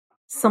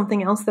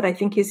 Something else that I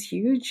think is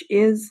huge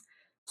is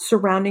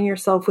surrounding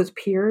yourself with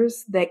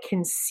peers that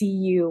can see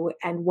you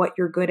and what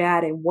you're good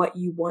at and what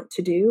you want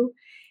to do.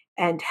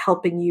 and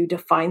helping you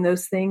define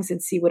those things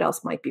and see what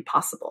else might be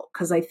possible.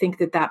 Because I think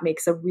that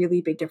makes a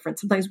really big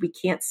difference. Sometimes we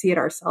can't see it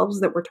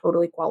ourselves that we're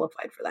totally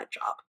qualified for that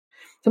job.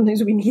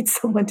 Sometimes we need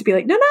someone to be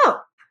like, no.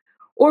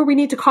 Or we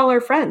need to call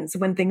our friends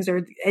when things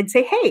are and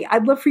say, hey,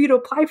 I'd love for you to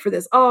apply for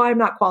this. Oh, I'm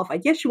not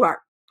qualified. Yes, you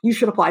are. You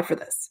should apply for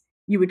this.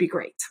 You would be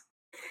great.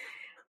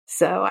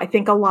 So I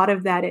think a lot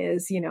of that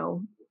is,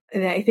 and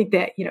I think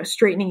that,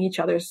 straightening each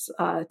other's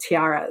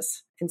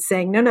tiaras and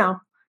saying, no,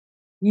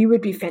 you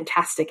would be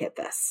fantastic at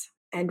this,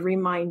 and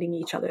reminding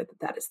each other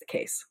that is the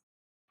case.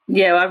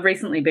 Yeah, I've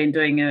recently been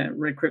doing a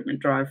recruitment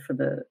drive for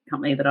the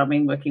company that I've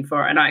been working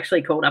for, and I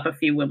actually called up a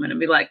few women and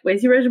be like,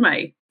 where's your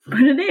resume?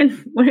 Put it in.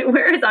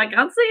 Where is it? I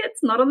can't see it.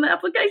 It's not on the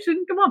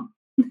application. Come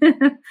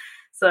on.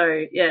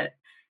 So, yeah,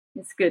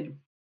 it's good.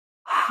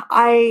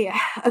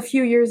 A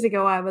few years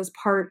ago, I was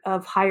part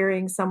of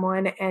hiring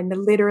someone, and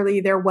literally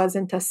there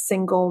wasn't a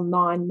single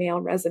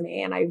non-male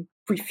resume, and I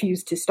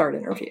refused to start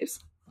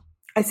interviews.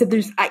 I said,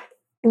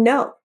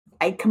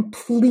 I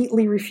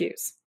completely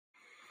refuse.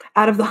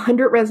 Out of the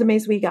 100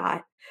 resumes we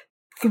got,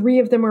 3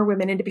 of them were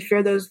women. And to be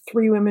fair, those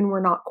 3 women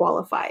were not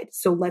qualified.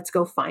 So let's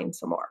go find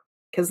some more.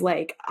 Because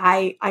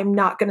I'm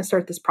not going to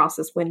start this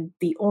process when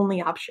the only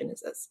option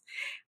is this.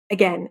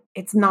 Again,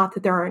 it's not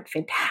that there aren't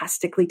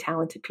fantastically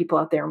talented people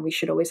out there, and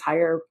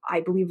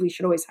I believe we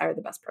should always hire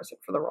the best person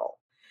for the role.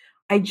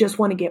 I just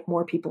want to get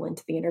more people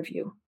into the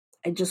interview.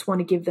 I just want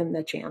to give them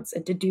the chance.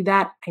 And to do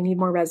that, I need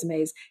more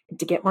resumes. And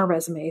to get more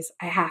resumes,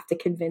 I have to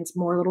convince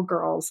more little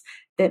girls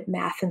that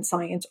math and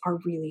science are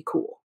really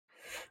cool.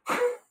 I'm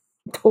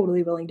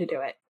totally willing to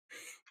do it.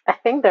 I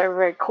think they're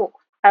very cool.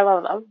 I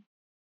love them.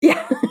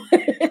 Yeah,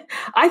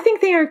 I think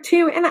they are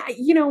too. And,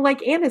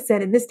 like Anna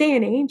said, in this day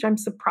and age, I'm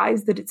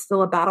surprised that it's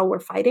still a battle we're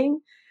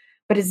fighting,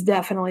 but it's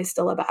definitely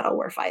still a battle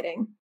we're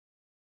fighting.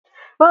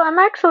 Well, I'm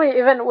actually,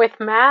 even with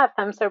math,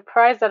 I'm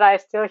surprised that I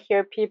still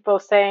hear people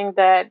saying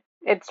that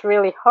it's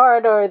really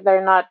hard, or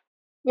they're not,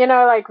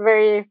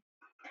 very,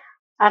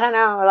 I don't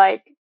know,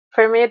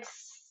 for me,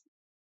 it's,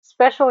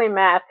 especially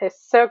math is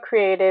so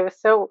creative,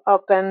 so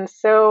open,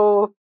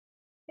 so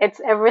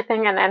it's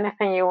everything and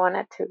anything you want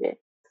it to be.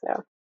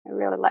 So I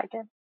really like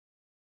it.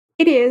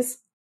 It is.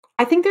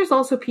 I think there's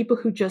also people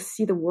who just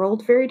see the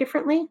world very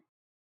differently.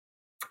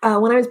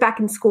 When I was back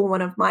in school,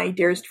 one of my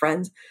dearest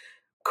friends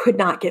could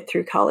not get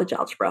through college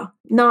algebra,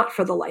 not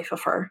for the life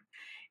of her.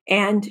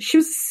 And she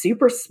was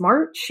super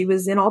smart. She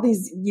was in all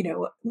these,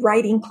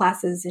 writing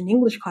classes and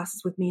English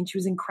classes with me, and she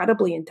was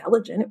incredibly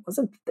intelligent. It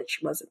wasn't that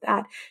she wasn't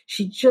that.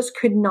 She just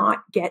could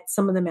not get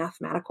some of the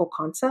mathematical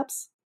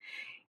concepts.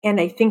 And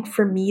I think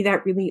for me,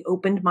 that really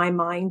opened my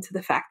mind to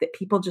the fact that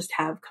people just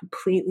have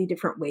completely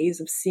different ways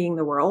of seeing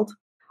the world.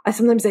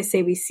 Sometimes I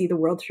say we see the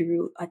world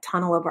through a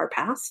tunnel of our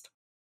past.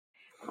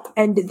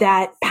 And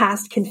that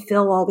past can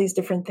fill all these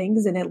different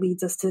things, and it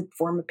leads us to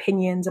form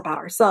opinions about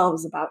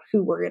ourselves, about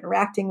who we're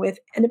interacting with,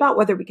 and about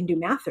whether we can do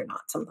math or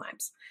not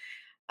sometimes.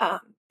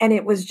 And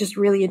it was just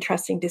really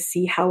interesting to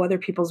see how other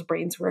people's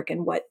brains work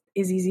and what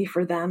is easy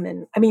for them.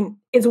 And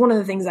it's one of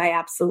the things I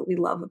absolutely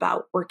love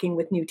about working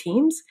with new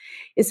teams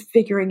is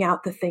figuring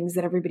out the things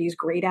that everybody's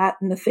great at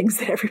and the things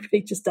that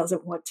everybody just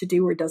doesn't want to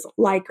do or doesn't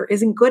like or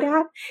isn't good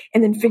at.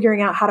 And then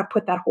figuring out how to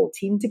put that whole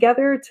team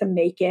together to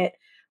make it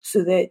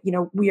so that,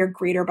 we are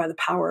greater by the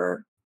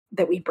power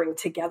that we bring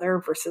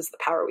together versus the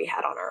power we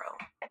had on our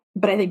own.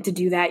 But I think to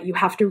do that, you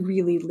have to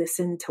really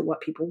listen to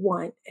what people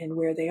want and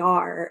where they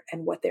are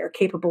and what they're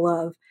capable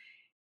of,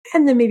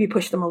 and then maybe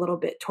push them a little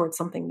bit towards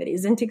something that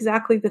isn't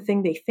exactly the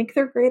thing they think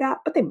they're great at,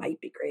 but they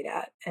might be great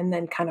at, and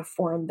then kind of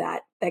form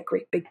that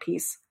great big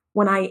piece.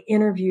 When I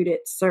interviewed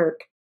at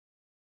Cirque,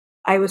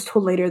 I was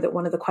told later that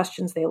one of the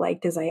questions they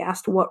liked is I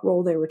asked what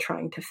role they were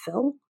trying to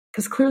fill,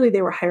 because clearly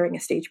they were hiring a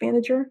stage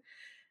manager.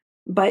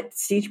 But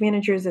stage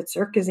managers at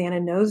Cirque, as Anna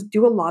knows,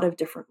 do a lot of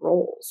different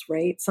roles,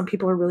 right? Some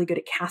people are really good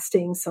at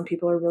casting. Some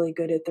people are really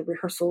good at the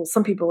rehearsals.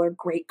 Some people are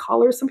great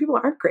callers. Some people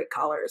aren't great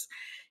callers.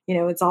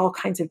 It's all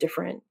kinds of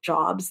different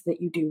jobs that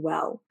you do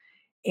well.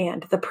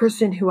 And the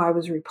person who I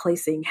was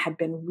replacing had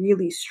been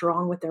really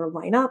strong with their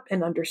lineup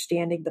and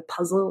understanding the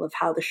puzzle of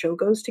how the show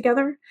goes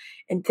together.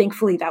 And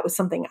thankfully, that was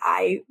something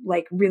I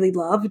really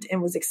loved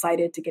and was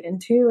excited to get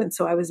into. And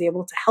so I was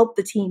able to help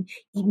the team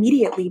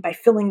immediately by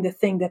filling the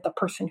thing that the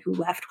person who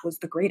left was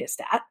the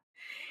greatest at.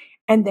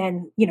 And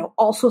then,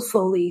 also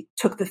slowly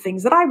took the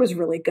things that I was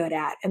really good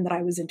at and that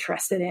I was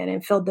interested in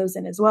and filled those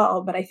in as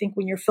well. But I think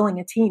when you're filling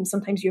a team,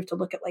 sometimes you have to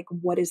look at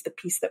what is the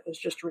piece that was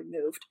just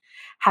removed?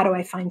 How do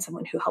I find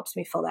someone who helps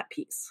me fill that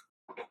piece?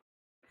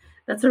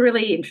 That's a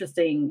really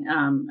interesting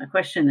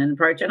question and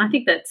approach. And I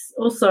think that's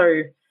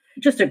also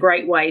just a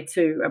great way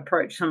to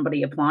approach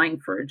somebody applying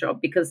for a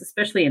job, because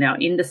especially in our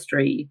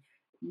industry,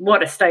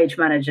 what a stage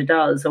manager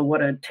does or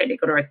what a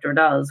technical director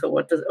does or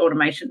what does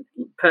automation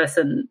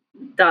person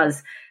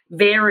does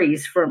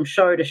varies from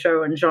show to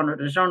show and genre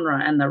to genre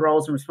and the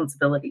roles and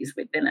responsibilities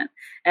within it.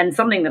 And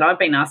something that I've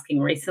been asking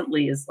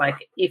recently is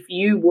if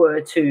you were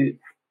to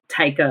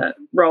take a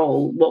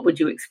role, what would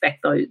you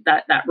expect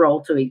that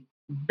role to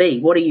be?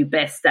 What are you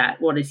best at?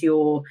 What is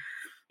your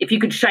if you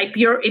could shape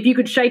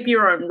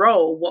your own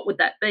role, what would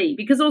that be?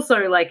 Because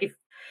also, like,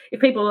 if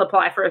people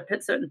apply for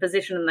a certain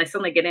position and they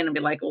suddenly get in and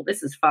be like, "Oh,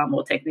 this is far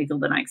more technical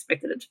than I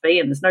expected it to be,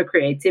 and there's no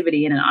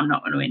creativity in it, I'm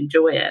not going to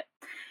enjoy it."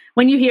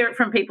 When you hear it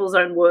from people's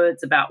own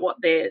words about what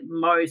they're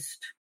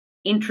most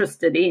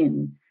interested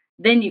in,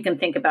 then you can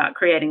think about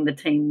creating the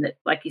team that,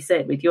 like you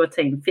said, with your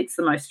team, fits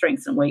the most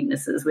strengths and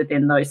weaknesses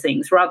within those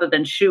things, rather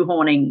than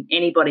shoehorning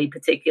anybody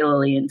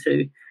particularly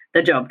into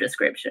the job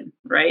description,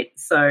 right?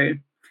 So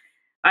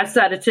I've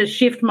started to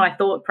shift my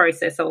thought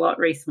process a lot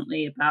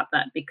recently about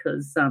that,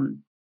 because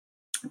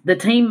the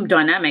team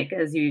dynamic,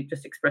 as you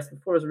just expressed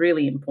before, is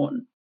really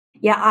important.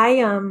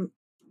 Yeah,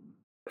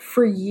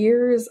 for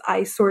years,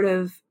 I sort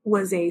of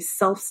was a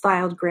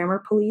self-styled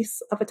grammar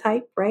police of a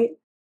type, right?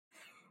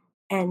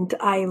 And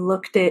I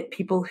looked at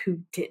people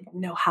who didn't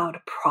know how to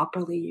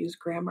properly use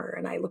grammar,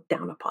 and I looked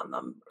down upon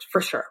them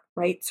for sure,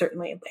 right?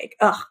 Certainly, like,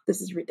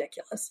 this is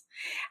ridiculous.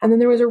 And then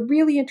there was a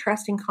really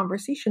interesting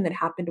conversation that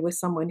happened with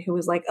someone who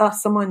was like,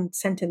 someone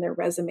sent in their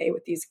resume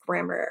with these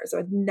grammar errors. I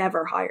would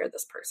never hire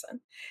this person.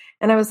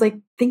 And I was like,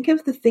 think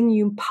of the thing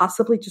you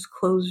possibly just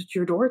closed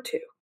your door to.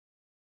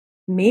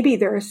 Maybe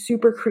they're a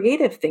super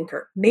creative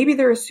thinker. Maybe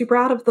they're a super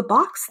out of the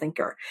box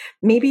thinker.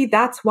 Maybe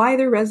that's why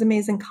their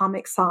resumes in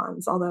Comic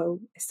Sans, although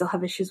I still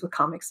have issues with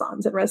Comic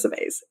Sans and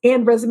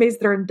resumes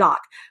that are in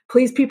doc.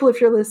 Please, people,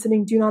 if you're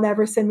listening, do not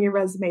ever send me a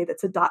resume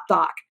that's a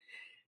doc.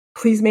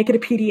 Please make it a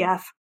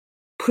PDF.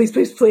 Please,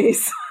 please,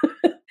 please.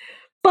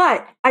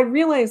 But I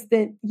realized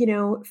that,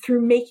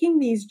 through making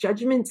these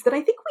judgments that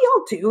I think we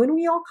all do, and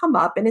we all come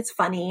up and it's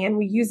funny and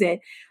we use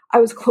it, I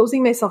was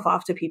closing myself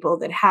off to people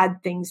that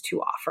had things to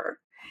offer.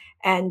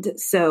 And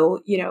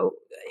so,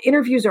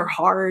 interviews are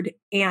hard,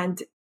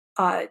 and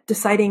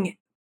deciding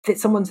that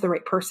someone's the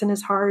right person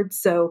is hard.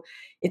 So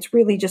it's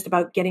really just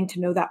about getting to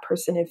know that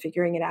person and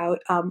figuring it out.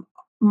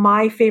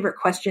 My favorite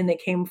question that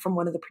came from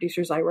one of the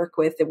producers I work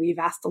with that we've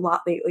asked a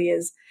lot lately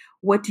is,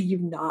 what do you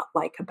not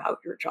like about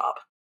your job?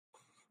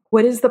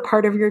 What is the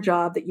part of your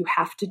job that you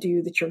have to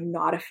do that you're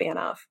not a fan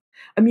of?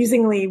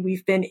 Amusingly,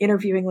 we've been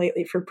interviewing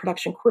lately for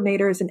production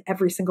coordinators, and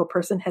every single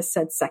person has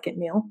said second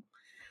meal.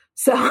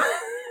 So...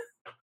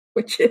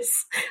 which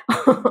is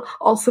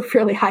also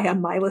fairly high on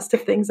my list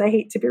of things I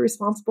hate to be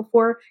responsible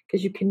for,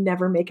 because you can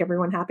never make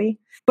everyone happy.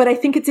 But I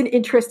think it's an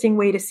interesting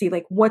way to see,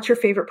 like, what's your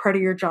favorite part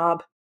of your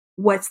job?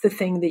 What's the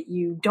thing that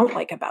you don't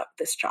like about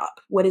this job?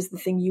 What is the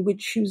thing you would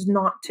choose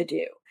not to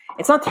do?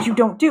 It's not that you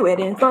don't do it,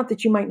 and it's not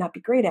that you might not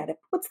be great at it.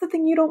 What's the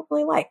thing you don't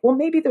really like? Well,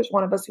 maybe there's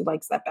one of us who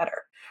likes that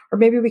better. Or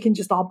maybe we can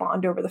just all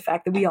bond over the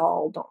fact that we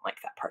all don't like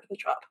that part of the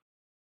job.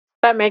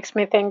 That makes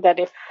me think that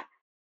if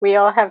we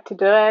all have to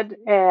do it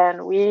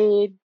and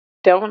we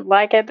don't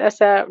like it as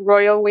a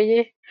royal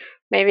we,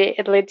 maybe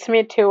it leads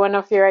me to one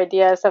of your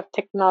ideas of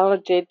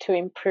technology to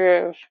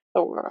improve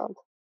the world.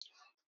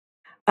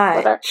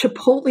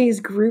 Chipotle's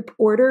group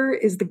order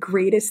is the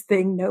greatest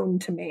thing known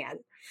to man.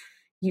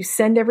 You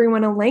send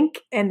everyone a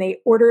link and they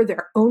order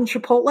their own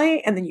Chipotle,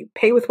 and then you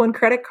pay with one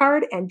credit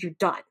card and you're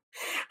done.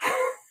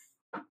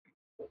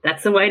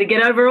 That's the way to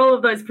get over all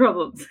of those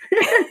problems.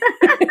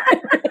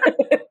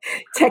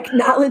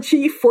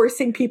 Technology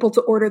forcing people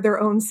to order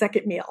their own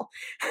second meal.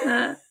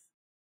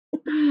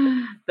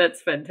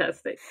 That's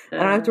fantastic. I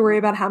don't have to worry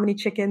about how many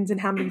chickens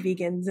and how many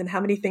vegans and how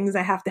many things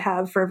I have to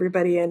have for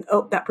everybody. And,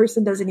 that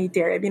person doesn't eat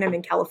dairy. I mean, I'm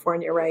in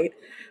California, right?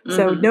 Mm-hmm.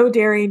 So no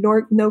dairy,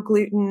 no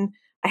gluten.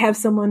 I have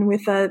someone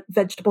with a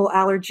vegetable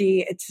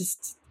allergy.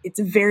 It's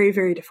very,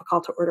 very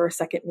difficult to order a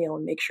second meal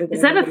and make sure that...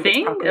 Is that a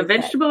thing? A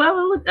vegetable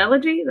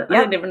allergy? Yep. I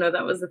didn't even know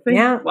that was a thing.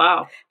 Yeah.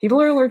 Wow.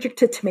 People are allergic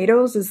to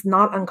tomatoes is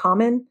not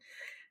uncommon.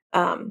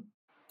 And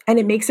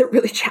it makes it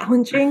really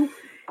challenging.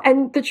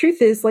 And the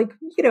truth is, like,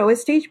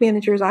 as stage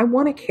managers, I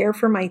want to care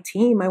for my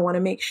team. I want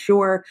to make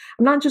sure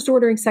I'm not just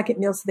ordering second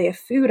meals so they have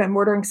food. I'm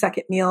ordering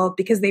second meal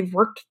because they've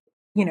worked,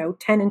 10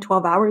 and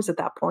 12 hours at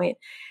that point.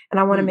 And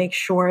I want to make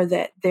sure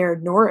that they're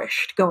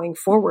nourished going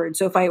forward.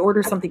 So if I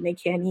order something they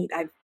can't eat,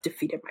 I've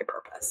defeated my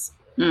purpose.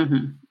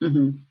 Mm-hmm.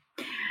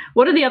 Mm-hmm.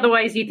 What are the other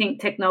ways you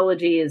think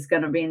technology is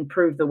going to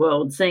improve the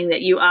world, seeing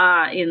that you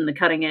are in the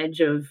cutting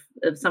edge of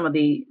some of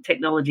the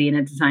technology and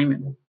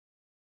entertainment?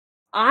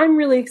 I'm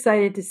really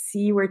excited to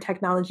see where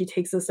technology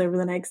takes us over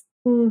the next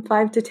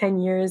 5 to 10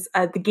 years.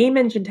 The game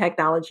engine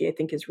technology, I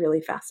think, is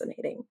really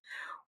fascinating.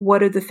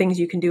 What are the things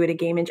you can do at a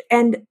game engine,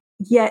 and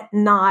yet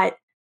not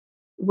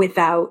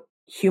without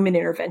human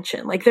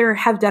intervention? Like, there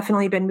have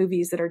definitely been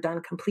movies that are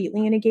done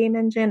completely in a game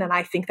engine, and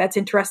I think that's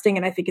interesting,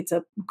 and I think it's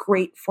a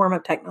great form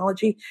of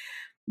technology.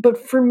 But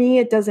for me,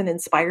 it doesn't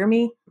inspire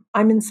me.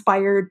 I'm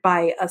inspired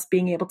by us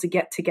being able to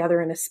get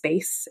together in a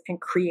space and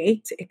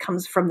create. It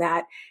comes from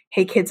that,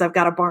 hey, kids, I've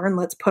got a barn,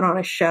 let's put on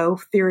a show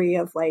theory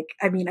of, like,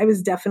 I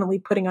was definitely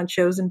putting on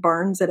shows in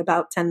barns at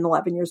about 10,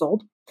 11 years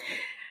old.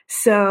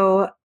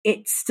 So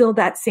it's still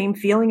that same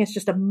feeling. It's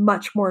just a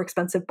much more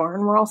expensive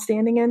barn we're all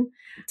standing in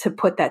to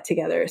put that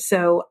together.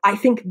 So I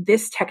think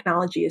this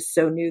technology is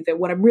so new that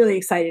what I'm really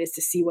excited is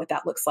to see what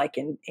that looks like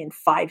in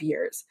 5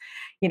 years.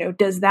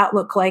 Does that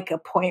look like a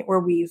point where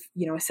we've,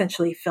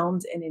 essentially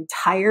filmed an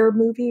entire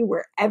movie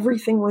where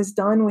everything was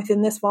done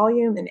within this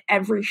volume and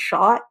every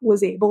shot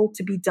was able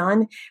to be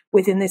done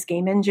within this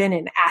game engine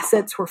and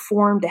assets were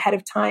formed ahead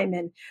of time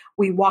and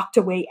we walked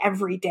away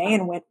every day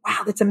and went,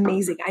 wow, that's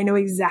amazing. I know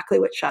exactly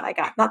what shot I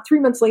got. Not 3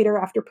 months later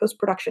after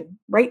post-production.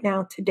 Right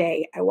now,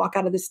 today, I walk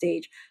out of the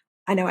stage.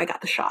 I know I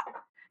got the shot.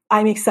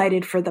 I'm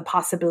excited for the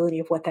possibility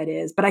of what that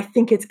is. But I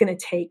think it's going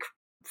to take,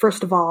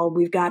 first of all,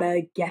 we've got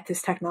to get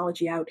this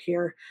technology out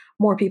here.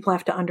 More people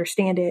have to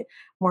understand it.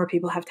 More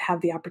people have to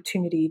have the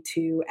opportunity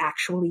to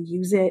actually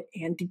use it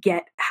and to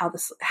get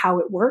how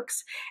it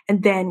works.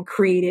 And then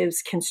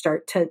creatives can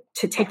start to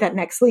take that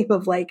next leap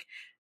of like,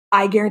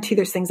 I guarantee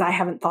there's things I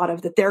haven't thought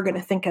of that they're going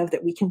to think of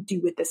that we can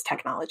do with this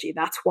technology.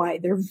 That's why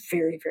they're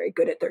very, very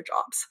good at their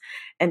jobs.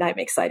 And I'm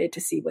excited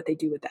to see what they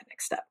do with that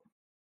next step.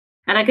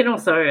 And I can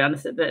also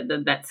understand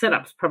that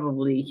setup's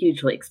probably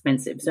hugely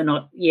expensive, so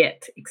not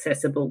yet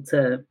accessible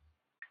to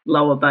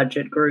lower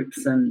budget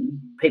groups and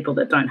people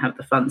that don't have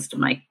the funds to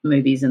make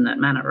movies in that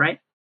manner, right?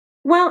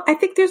 Well, I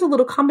think there's a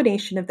little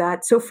combination of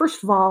that. So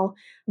first of all,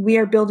 we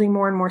are building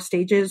more and more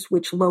stages,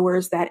 which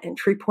lowers that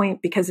entry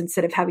point because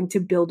instead of having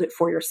to build it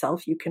for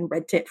yourself, you can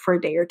rent it for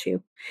a day or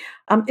two.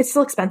 It's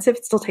still expensive.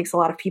 It still takes a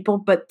lot of people.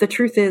 But the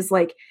truth is,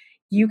 like,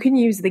 you can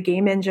use the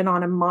game engine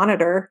on a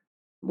monitor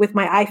with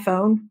my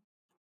iPhone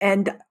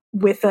and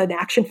with an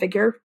action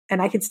figure,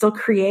 and I can still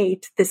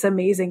create this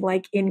amazing,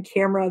 like,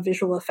 in-camera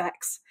visual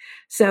effects.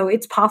 So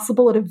it's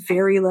possible at a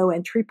very low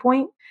entry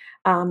point.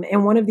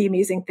 And one of the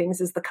amazing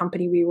things is the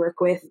company we work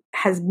with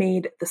has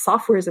made the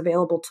softwares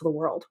available to the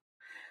world.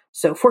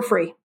 So for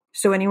free.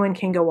 So anyone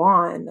can go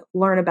on,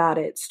 learn about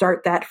it,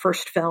 start that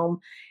first film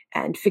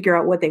and figure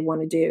out what they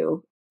want to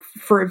do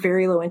for a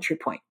very low entry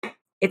point.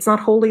 It's not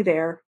wholly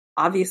there.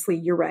 Obviously,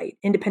 you're right.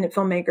 Independent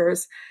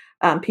filmmakers,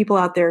 people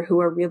out there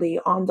who are really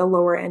on the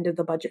lower end of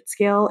the budget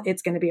scale,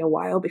 it's going to be a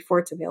while before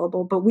it's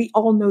available. But we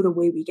all know the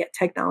way we get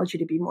technology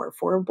to be more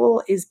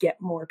affordable is get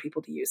more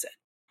people to use it.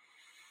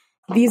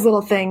 These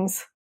little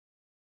things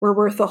were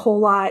worth a whole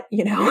lot,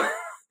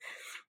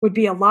 would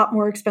be a lot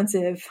more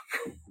expensive.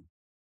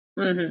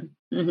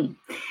 Mm-hmm, mm-hmm.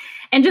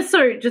 And just so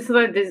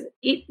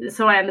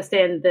I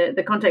understand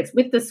the context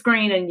with the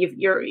screen, and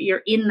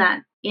you're in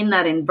that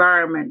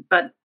environment,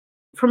 but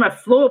from a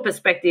floor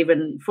perspective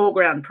and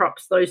foreground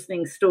props, those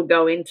things still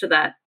go into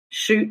that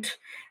shoot.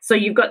 So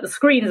you've got the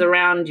screens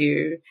around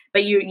you,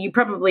 but you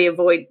probably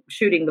avoid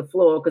shooting the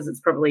floor because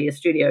it's probably a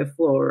studio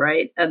floor,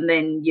 right? And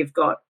then you've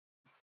got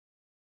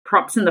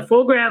props in the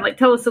foreground. Like,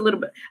 tell us a little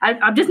bit.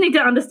 I just need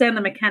to understand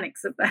the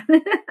mechanics of that.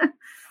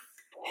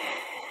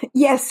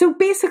 Yeah. So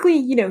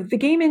basically, the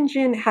game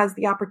engine has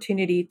the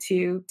opportunity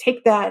to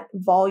take that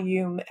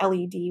volume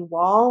LED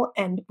wall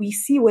and we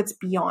see what's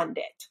beyond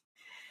it.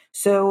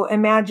 So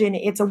imagine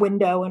it's a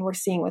window and we're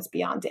seeing what's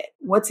beyond it.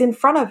 What's in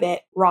front of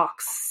it,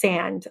 rocks,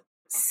 sand,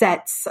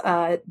 sets,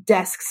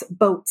 desks,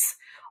 boats,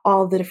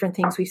 all the different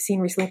things we've seen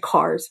recently,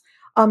 cars,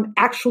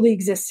 actually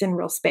exists in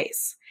real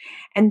space.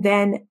 And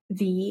then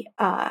the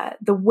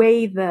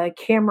way the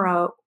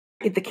camera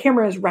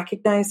is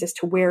recognized as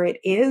to where it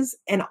is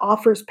and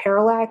offers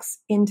parallax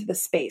into the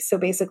space. So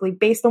basically,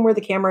 based on where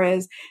the camera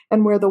is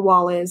and where the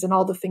wall is and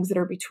all the things that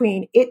are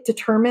between, it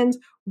determines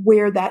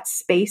where that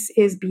space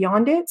is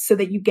beyond it so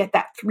that you get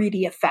that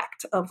 3D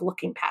effect of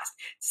looking past.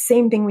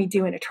 Same thing we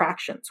do in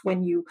attractions.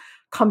 When you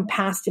come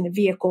past in a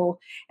vehicle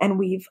and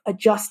we've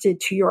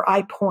adjusted to your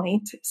eye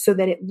point so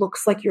that it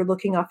looks like you're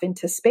looking off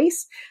into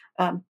space,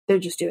 they're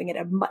just doing it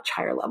at a much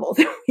higher level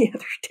than we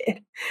ever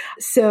did.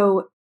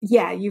 So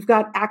yeah, you've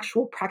got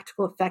actual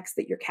practical effects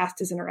that your cast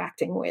is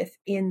interacting with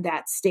in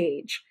that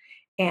stage.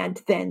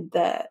 And then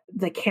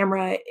the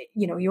camera,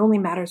 it only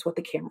matters what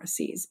the camera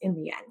sees in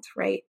the end,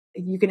 right?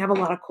 You can have a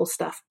lot of cool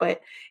stuff, but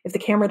if the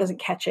camera doesn't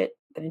catch it,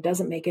 then it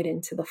doesn't make it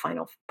into the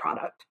final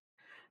product.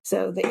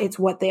 So it's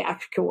what the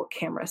actual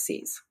camera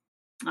sees.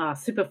 Ah,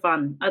 super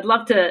fun. I'd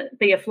love to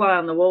be a fly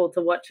on the wall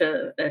to watch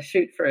a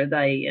shoot for a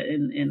day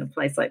in a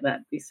place like that.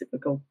 It'd be super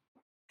cool.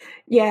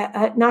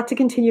 Yeah, not to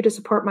continue to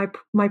support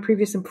my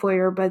previous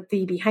employer, but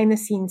the behind the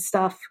scenes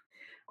stuff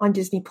on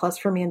Disney Plus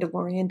for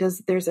Mandalorian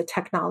there's a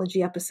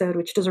technology episode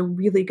which does a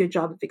really good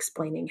job of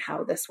explaining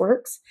how this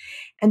works.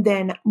 And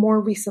then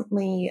more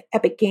recently,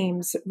 Epic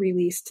Games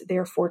released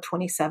their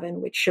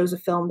 427, which shows a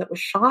film that was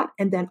shot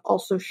and then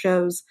also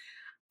shows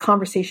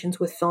conversations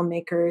with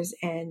filmmakers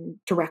and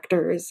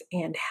directors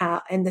and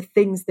the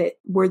things that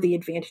were the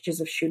advantages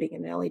of shooting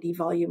in LED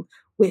volume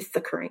with the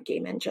current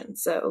game engine.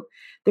 So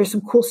there's some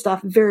cool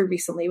stuff very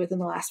recently within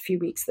the last few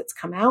weeks that's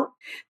come out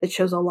that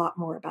shows a lot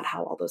more about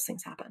how all those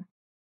things happen.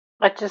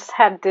 I just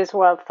had this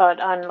wild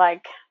thought on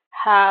like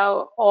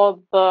how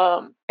all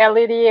the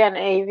LED and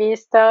AV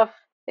stuff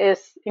is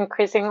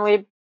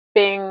increasingly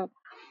being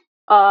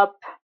up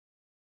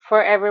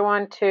for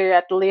everyone to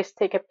at least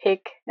take a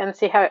peek and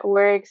see how it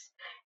works.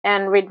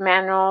 and read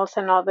manuals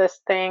and all these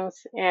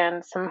things.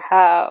 And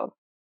somehow,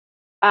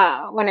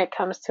 when it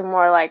comes to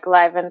more like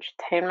live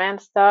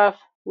entertainment stuff,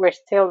 we're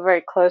still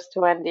very close to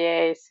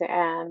NDAs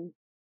and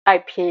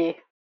IP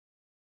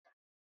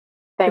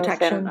things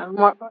Protection. and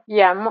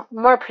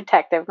more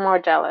protective, more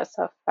jealous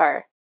of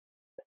our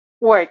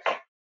work.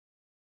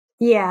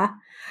 Yeah.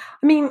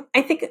 I mean,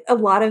 I think a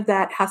lot of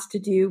that has to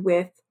do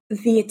with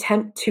the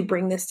attempt to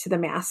bring this to the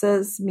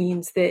masses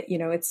means that,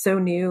 it's so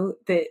new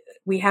that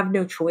we have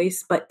no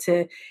choice but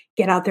to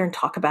get out there and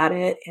talk about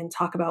it and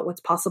talk about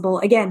what's possible.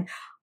 Again,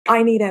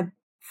 I need a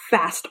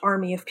fast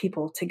army of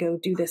people to go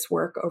do this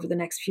work over the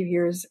next few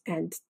years,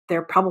 and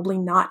they're probably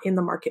not in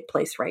the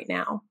marketplace right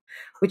now,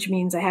 which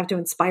means I have to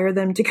inspire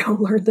them to go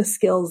learn the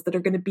skills that are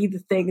going to be the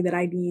thing that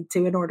I need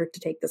to in order to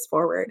take this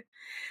forward.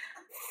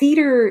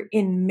 Theater,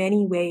 in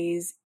many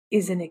ways,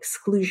 is an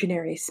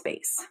exclusionary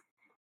space.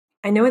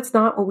 I know it's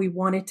not what we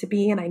want it to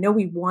be, and I know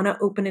we want to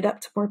open it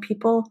up to more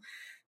people,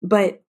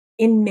 but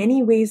in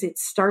many ways, it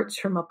starts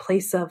from a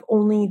place of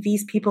only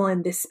these people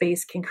in this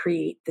space can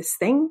create this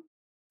thing.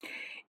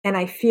 And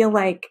I feel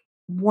like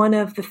one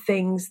of the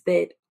things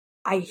that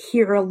I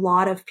hear a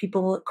lot of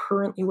people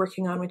currently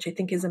working on, which I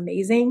think is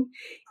amazing,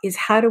 is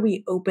how do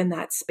we open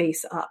that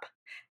space up?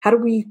 How do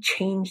we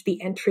change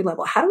the entry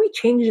level? How do we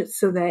change it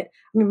so that,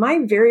 my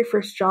very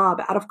first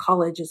job out of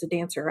college as a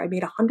dancer, I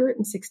made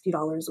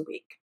 $160 a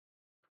week.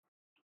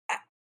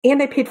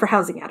 And I paid for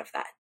housing out of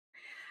that.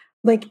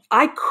 Like,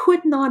 I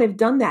could not have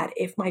done that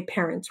if my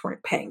parents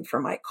weren't paying for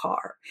my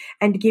car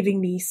and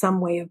giving me some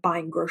way of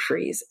buying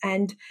groceries.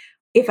 And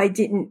if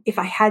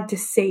I had to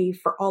save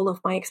for all of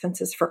my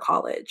expenses for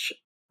college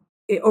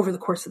over the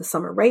course of the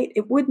summer, right?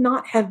 It would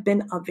not have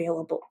been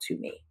available to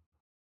me.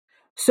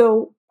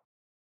 So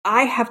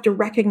I have to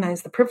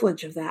recognize the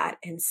privilege of that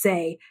and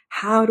say,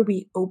 how do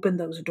we open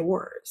those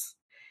doors?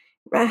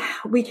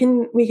 We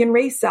can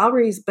raise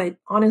salaries, but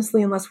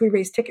honestly, unless we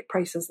raise ticket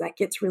prices, that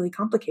gets really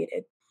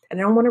complicated.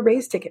 And I don't want to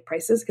raise ticket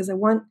prices because I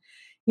want,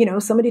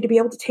 somebody to be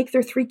able to take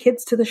their 3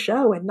 kids to the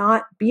show and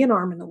not be an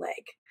arm and a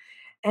leg.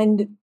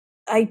 And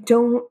I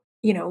don't,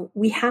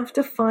 we have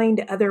to find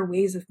other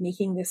ways of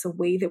making this a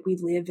way that we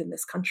live in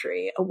this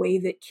country, a way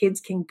that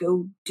kids can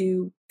go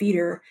do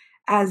theater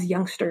as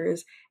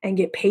youngsters and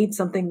get paid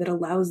something that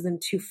allows them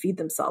to feed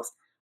themselves.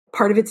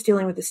 Part of it's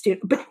dealing with the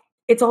student, but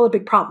it's all a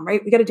big problem,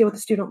 right? We got to deal with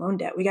the student loan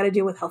debt. We got to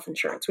deal with health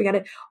insurance.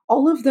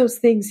 All of those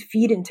things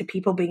feed into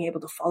people being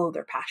able to follow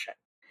their passion.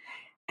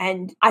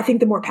 And I think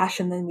the more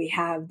passion than we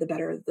have, the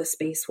better the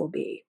space will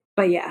be.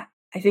 But yeah,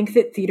 I think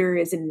that theater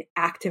is an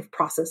active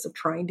process of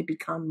trying to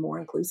become more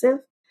inclusive.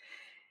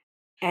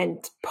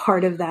 And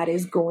part of that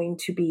is going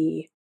to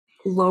be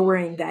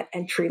lowering that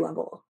entry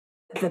level,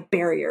 the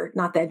barrier,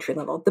 not the entry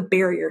level, the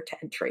barrier to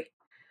entry,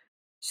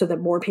 so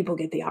that more people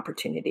get the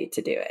opportunity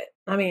to do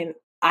it.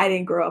 I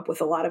didn't grow up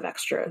with a lot of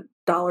extra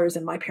dollars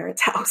in my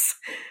parents' house,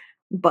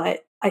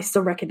 but I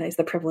still recognize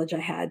the privilege I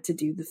had to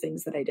do the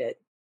things that I did.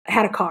 I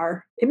had a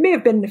car. It may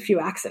have been a few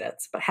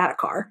accidents, but I had a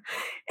car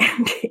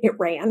and it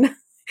ran and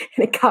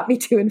it got me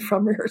to and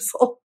from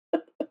rehearsal.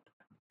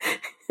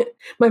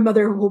 My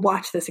mother will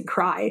watch this and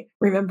cry,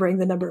 remembering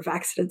the number of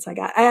accidents I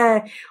got.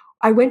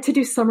 I went to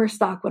do summer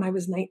stock when I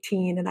was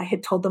 19 and I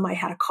had told them I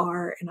had a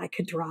car and I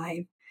could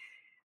drive.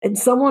 And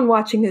someone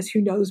watching this who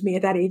knows me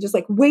at that age is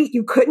like, wait,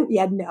 you couldn't?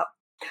 Yeah, no.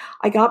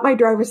 I got my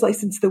driver's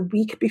license the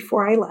week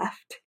before I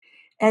left,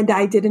 and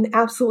I did an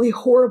absolutely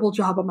horrible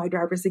job on my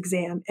driver's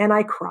exam, and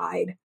I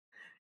cried.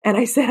 And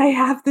I said, I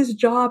have this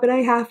job, and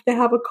I have to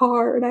have a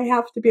car, and I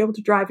have to be able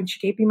to drive. And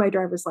she gave me my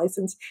driver's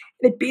license,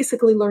 and I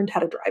basically learned how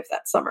to drive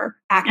that summer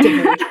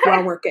actively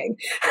while working.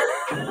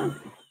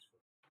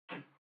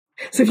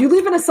 So if you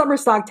live in a summer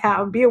stock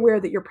town, be aware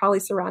that you're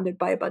probably surrounded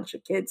by a bunch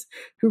of kids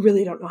who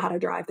really don't know how to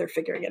drive. They're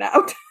figuring it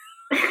out.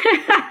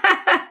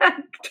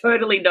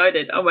 Totally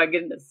noted. Oh my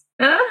goodness.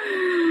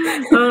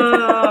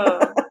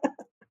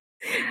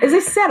 As I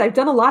said, I've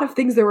done a lot of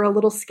things that were a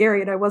little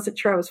scary and I wasn't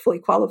sure I was fully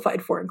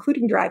qualified for,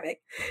 including driving.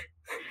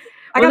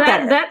 I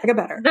got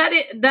better.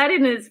 That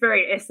in its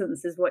very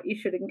essence is what you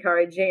should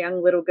encourage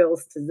young little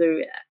girls to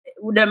do,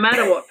 no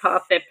matter what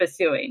path they're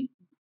pursuing.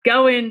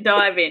 Go in,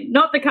 dive in.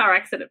 Not the car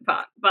accident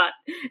part, but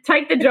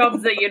take the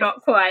jobs that you're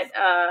not quite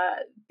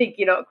think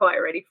you're not quite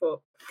ready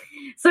for.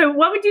 So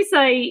what would you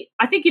say?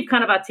 I think you've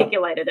kind of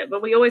articulated it,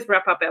 but we always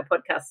wrap up our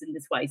podcasts in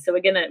this way. So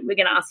we're gonna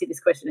ask you this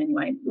question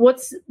anyway.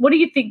 What do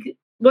you think?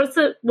 What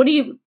do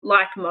you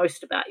like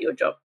most about your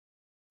job?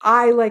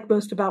 I like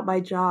most about my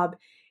job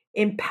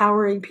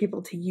empowering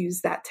people to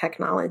use that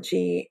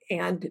technology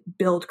and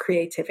build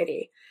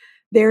creativity.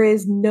 There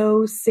is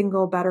no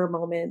single better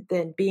moment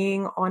than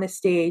being on a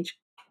stage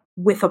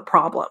with a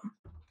problem.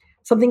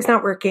 Something's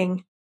not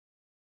working.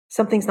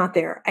 Something's not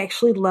there. I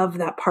actually love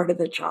that part of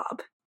the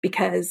job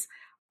because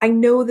I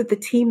know that the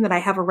team that I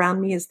have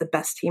around me is the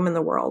best team in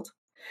the world.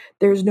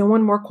 There's no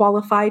one more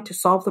qualified to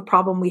solve the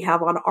problem we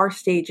have on our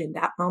stage in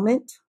that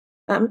moment.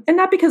 And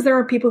not because there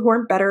are people who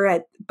aren't better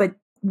at, but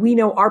we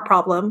know our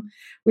problem.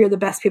 We are the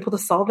best people to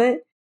solve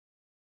it.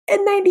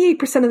 And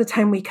 98% of the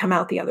time we come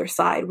out the other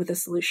side with a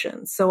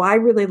solution. So I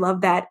really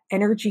love that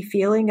energy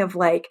feeling of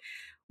like,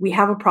 we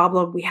have a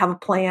problem, we have a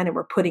plan, and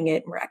we're putting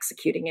it and we're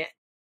executing it.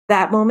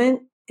 That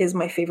moment is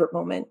my favorite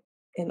moment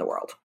in the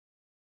world.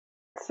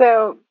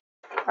 So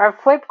our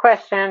flip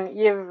question,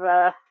 you've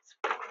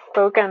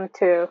spoken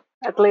to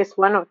at least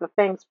one of the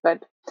things,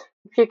 but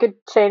if you could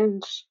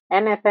change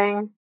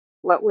anything,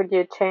 what would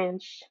you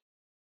change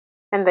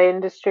in the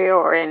industry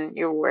or in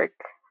your work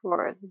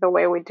or the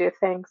way we do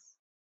things?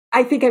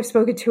 I think I've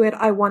spoken to it.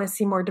 I want to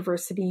see more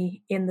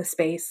diversity in the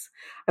space.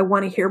 I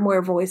want to hear more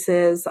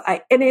voices.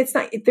 And it's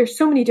not, there's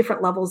so many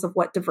different levels of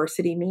what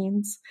diversity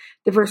means.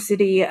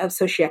 Diversity of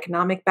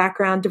socioeconomic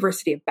background,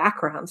 diversity of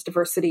backgrounds,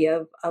 diversity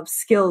of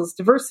skills,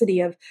 diversity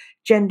of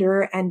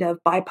gender and of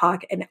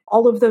BIPOC and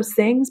all of those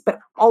things. But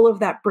all of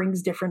that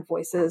brings different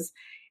voices.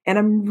 And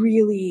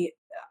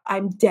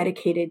I'm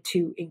dedicated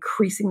to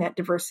increasing that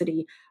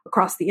diversity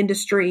across the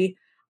industry,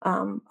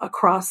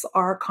 across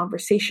our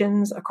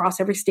conversations,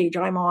 across every stage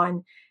I'm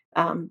on,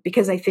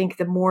 because I think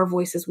the more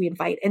voices we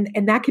invite, and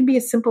that can be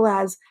as simple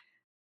as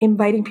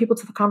inviting people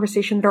to the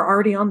conversation that are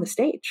already on the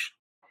stage,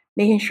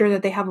 making sure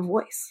that they have a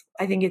voice.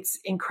 I think it's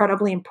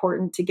incredibly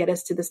important to get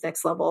us to this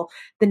next level.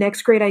 The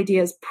next great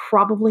idea is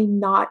probably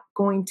not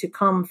going to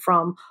come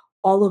from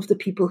all of the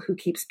people who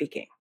keep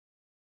speaking.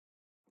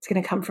 It's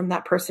going to come from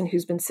that person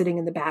who's been sitting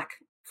in the back,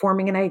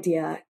 forming an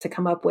idea to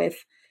come up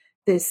with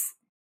this.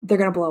 They're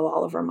going to blow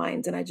all of our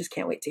minds, and I just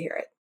can't wait to hear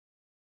it.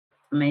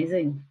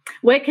 Amazing.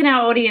 Where can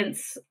our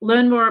audience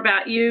learn more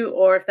about you,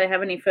 or if they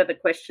have any further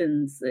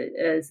questions,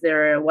 is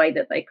there a way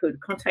that they could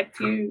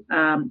contact you?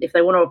 If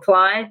they want to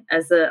apply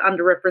as an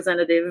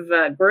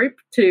underrepresented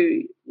group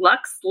to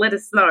Lux, let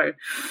us know.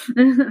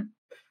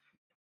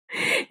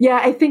 Yeah,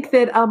 I think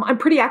that I'm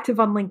pretty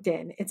active on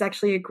LinkedIn. It's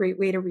actually a great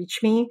way to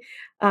reach me.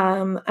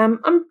 I'm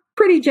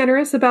pretty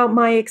generous about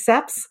my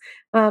accepts.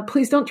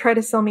 Please don't try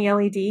to sell me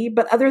LED.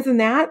 But other than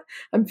that,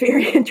 I'm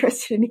very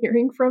interested in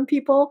hearing from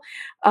people.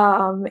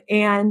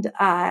 And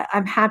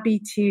I'm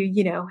happy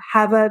to,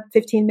 have a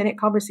 15-minute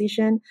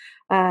conversation.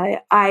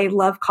 I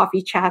love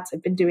coffee chats.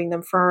 I've been doing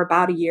them for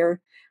about a year.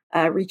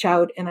 Reach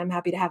out and I'm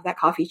happy to have that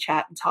coffee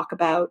chat and talk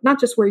about not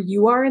just where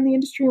you are in the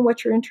industry and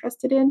what you're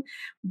interested in,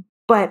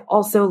 but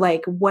also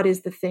like, what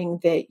is the thing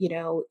that,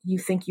 you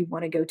think you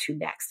want to go to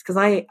next? Because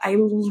I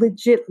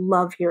legit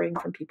love hearing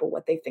from people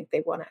what they think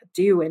they want to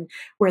do and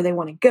where they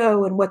want to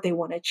go and what they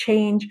want to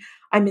change.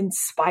 I'm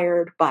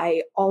inspired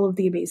by all of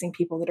the amazing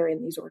people that are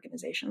in these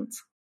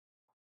organizations.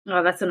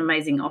 Oh, that's an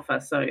amazing offer.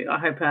 So I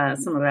hope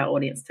some of our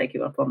audience take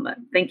you up on that.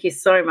 Thank you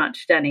so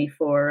much, Dani,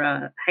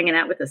 for hanging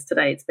out with us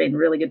today. It's been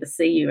really good to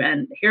see you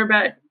and hear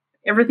about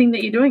everything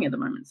that you're doing at the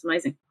moment. It's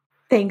amazing.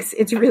 Thanks.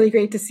 It's really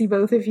great to see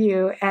both of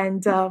you.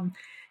 And,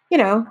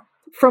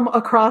 from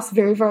across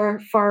very, very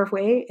far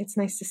away, it's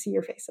nice to see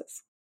your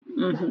faces.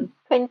 Mm-hmm.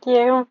 Thank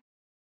you.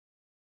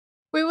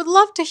 We would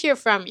love to hear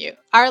from you,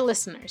 our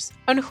listeners,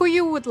 on who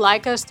you would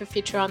like us to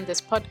feature on this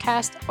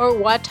podcast or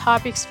what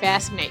topics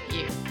fascinate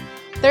you.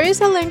 There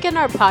is a link in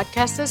our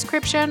podcast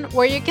description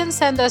where you can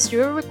send us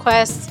your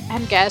requests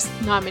and guest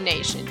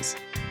nominations.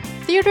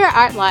 Theater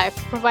Art Life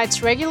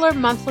provides regular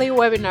monthly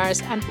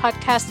webinars and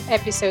podcast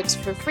episodes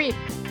for free.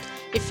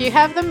 If you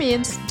have the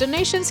means,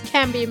 donations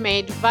can be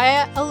made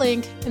via a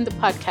link in the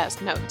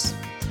podcast notes.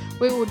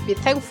 We would be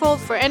thankful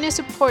for any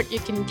support you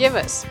can give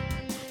us.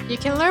 You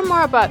can learn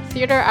more about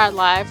Theater Art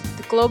Life,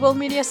 the global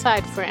media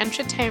site for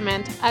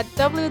entertainment, at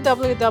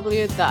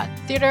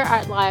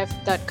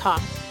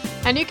www.theaterartlife.com.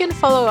 And you can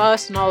follow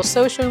us on all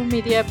social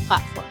media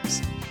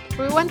platforms.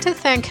 We want to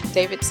thank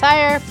David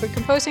Sayer for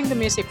composing the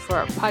music for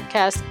our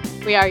podcast.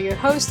 We are your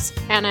hosts,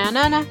 Anna and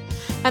Anna,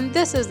 and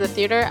this is the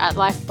Theater Art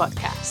Life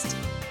podcast.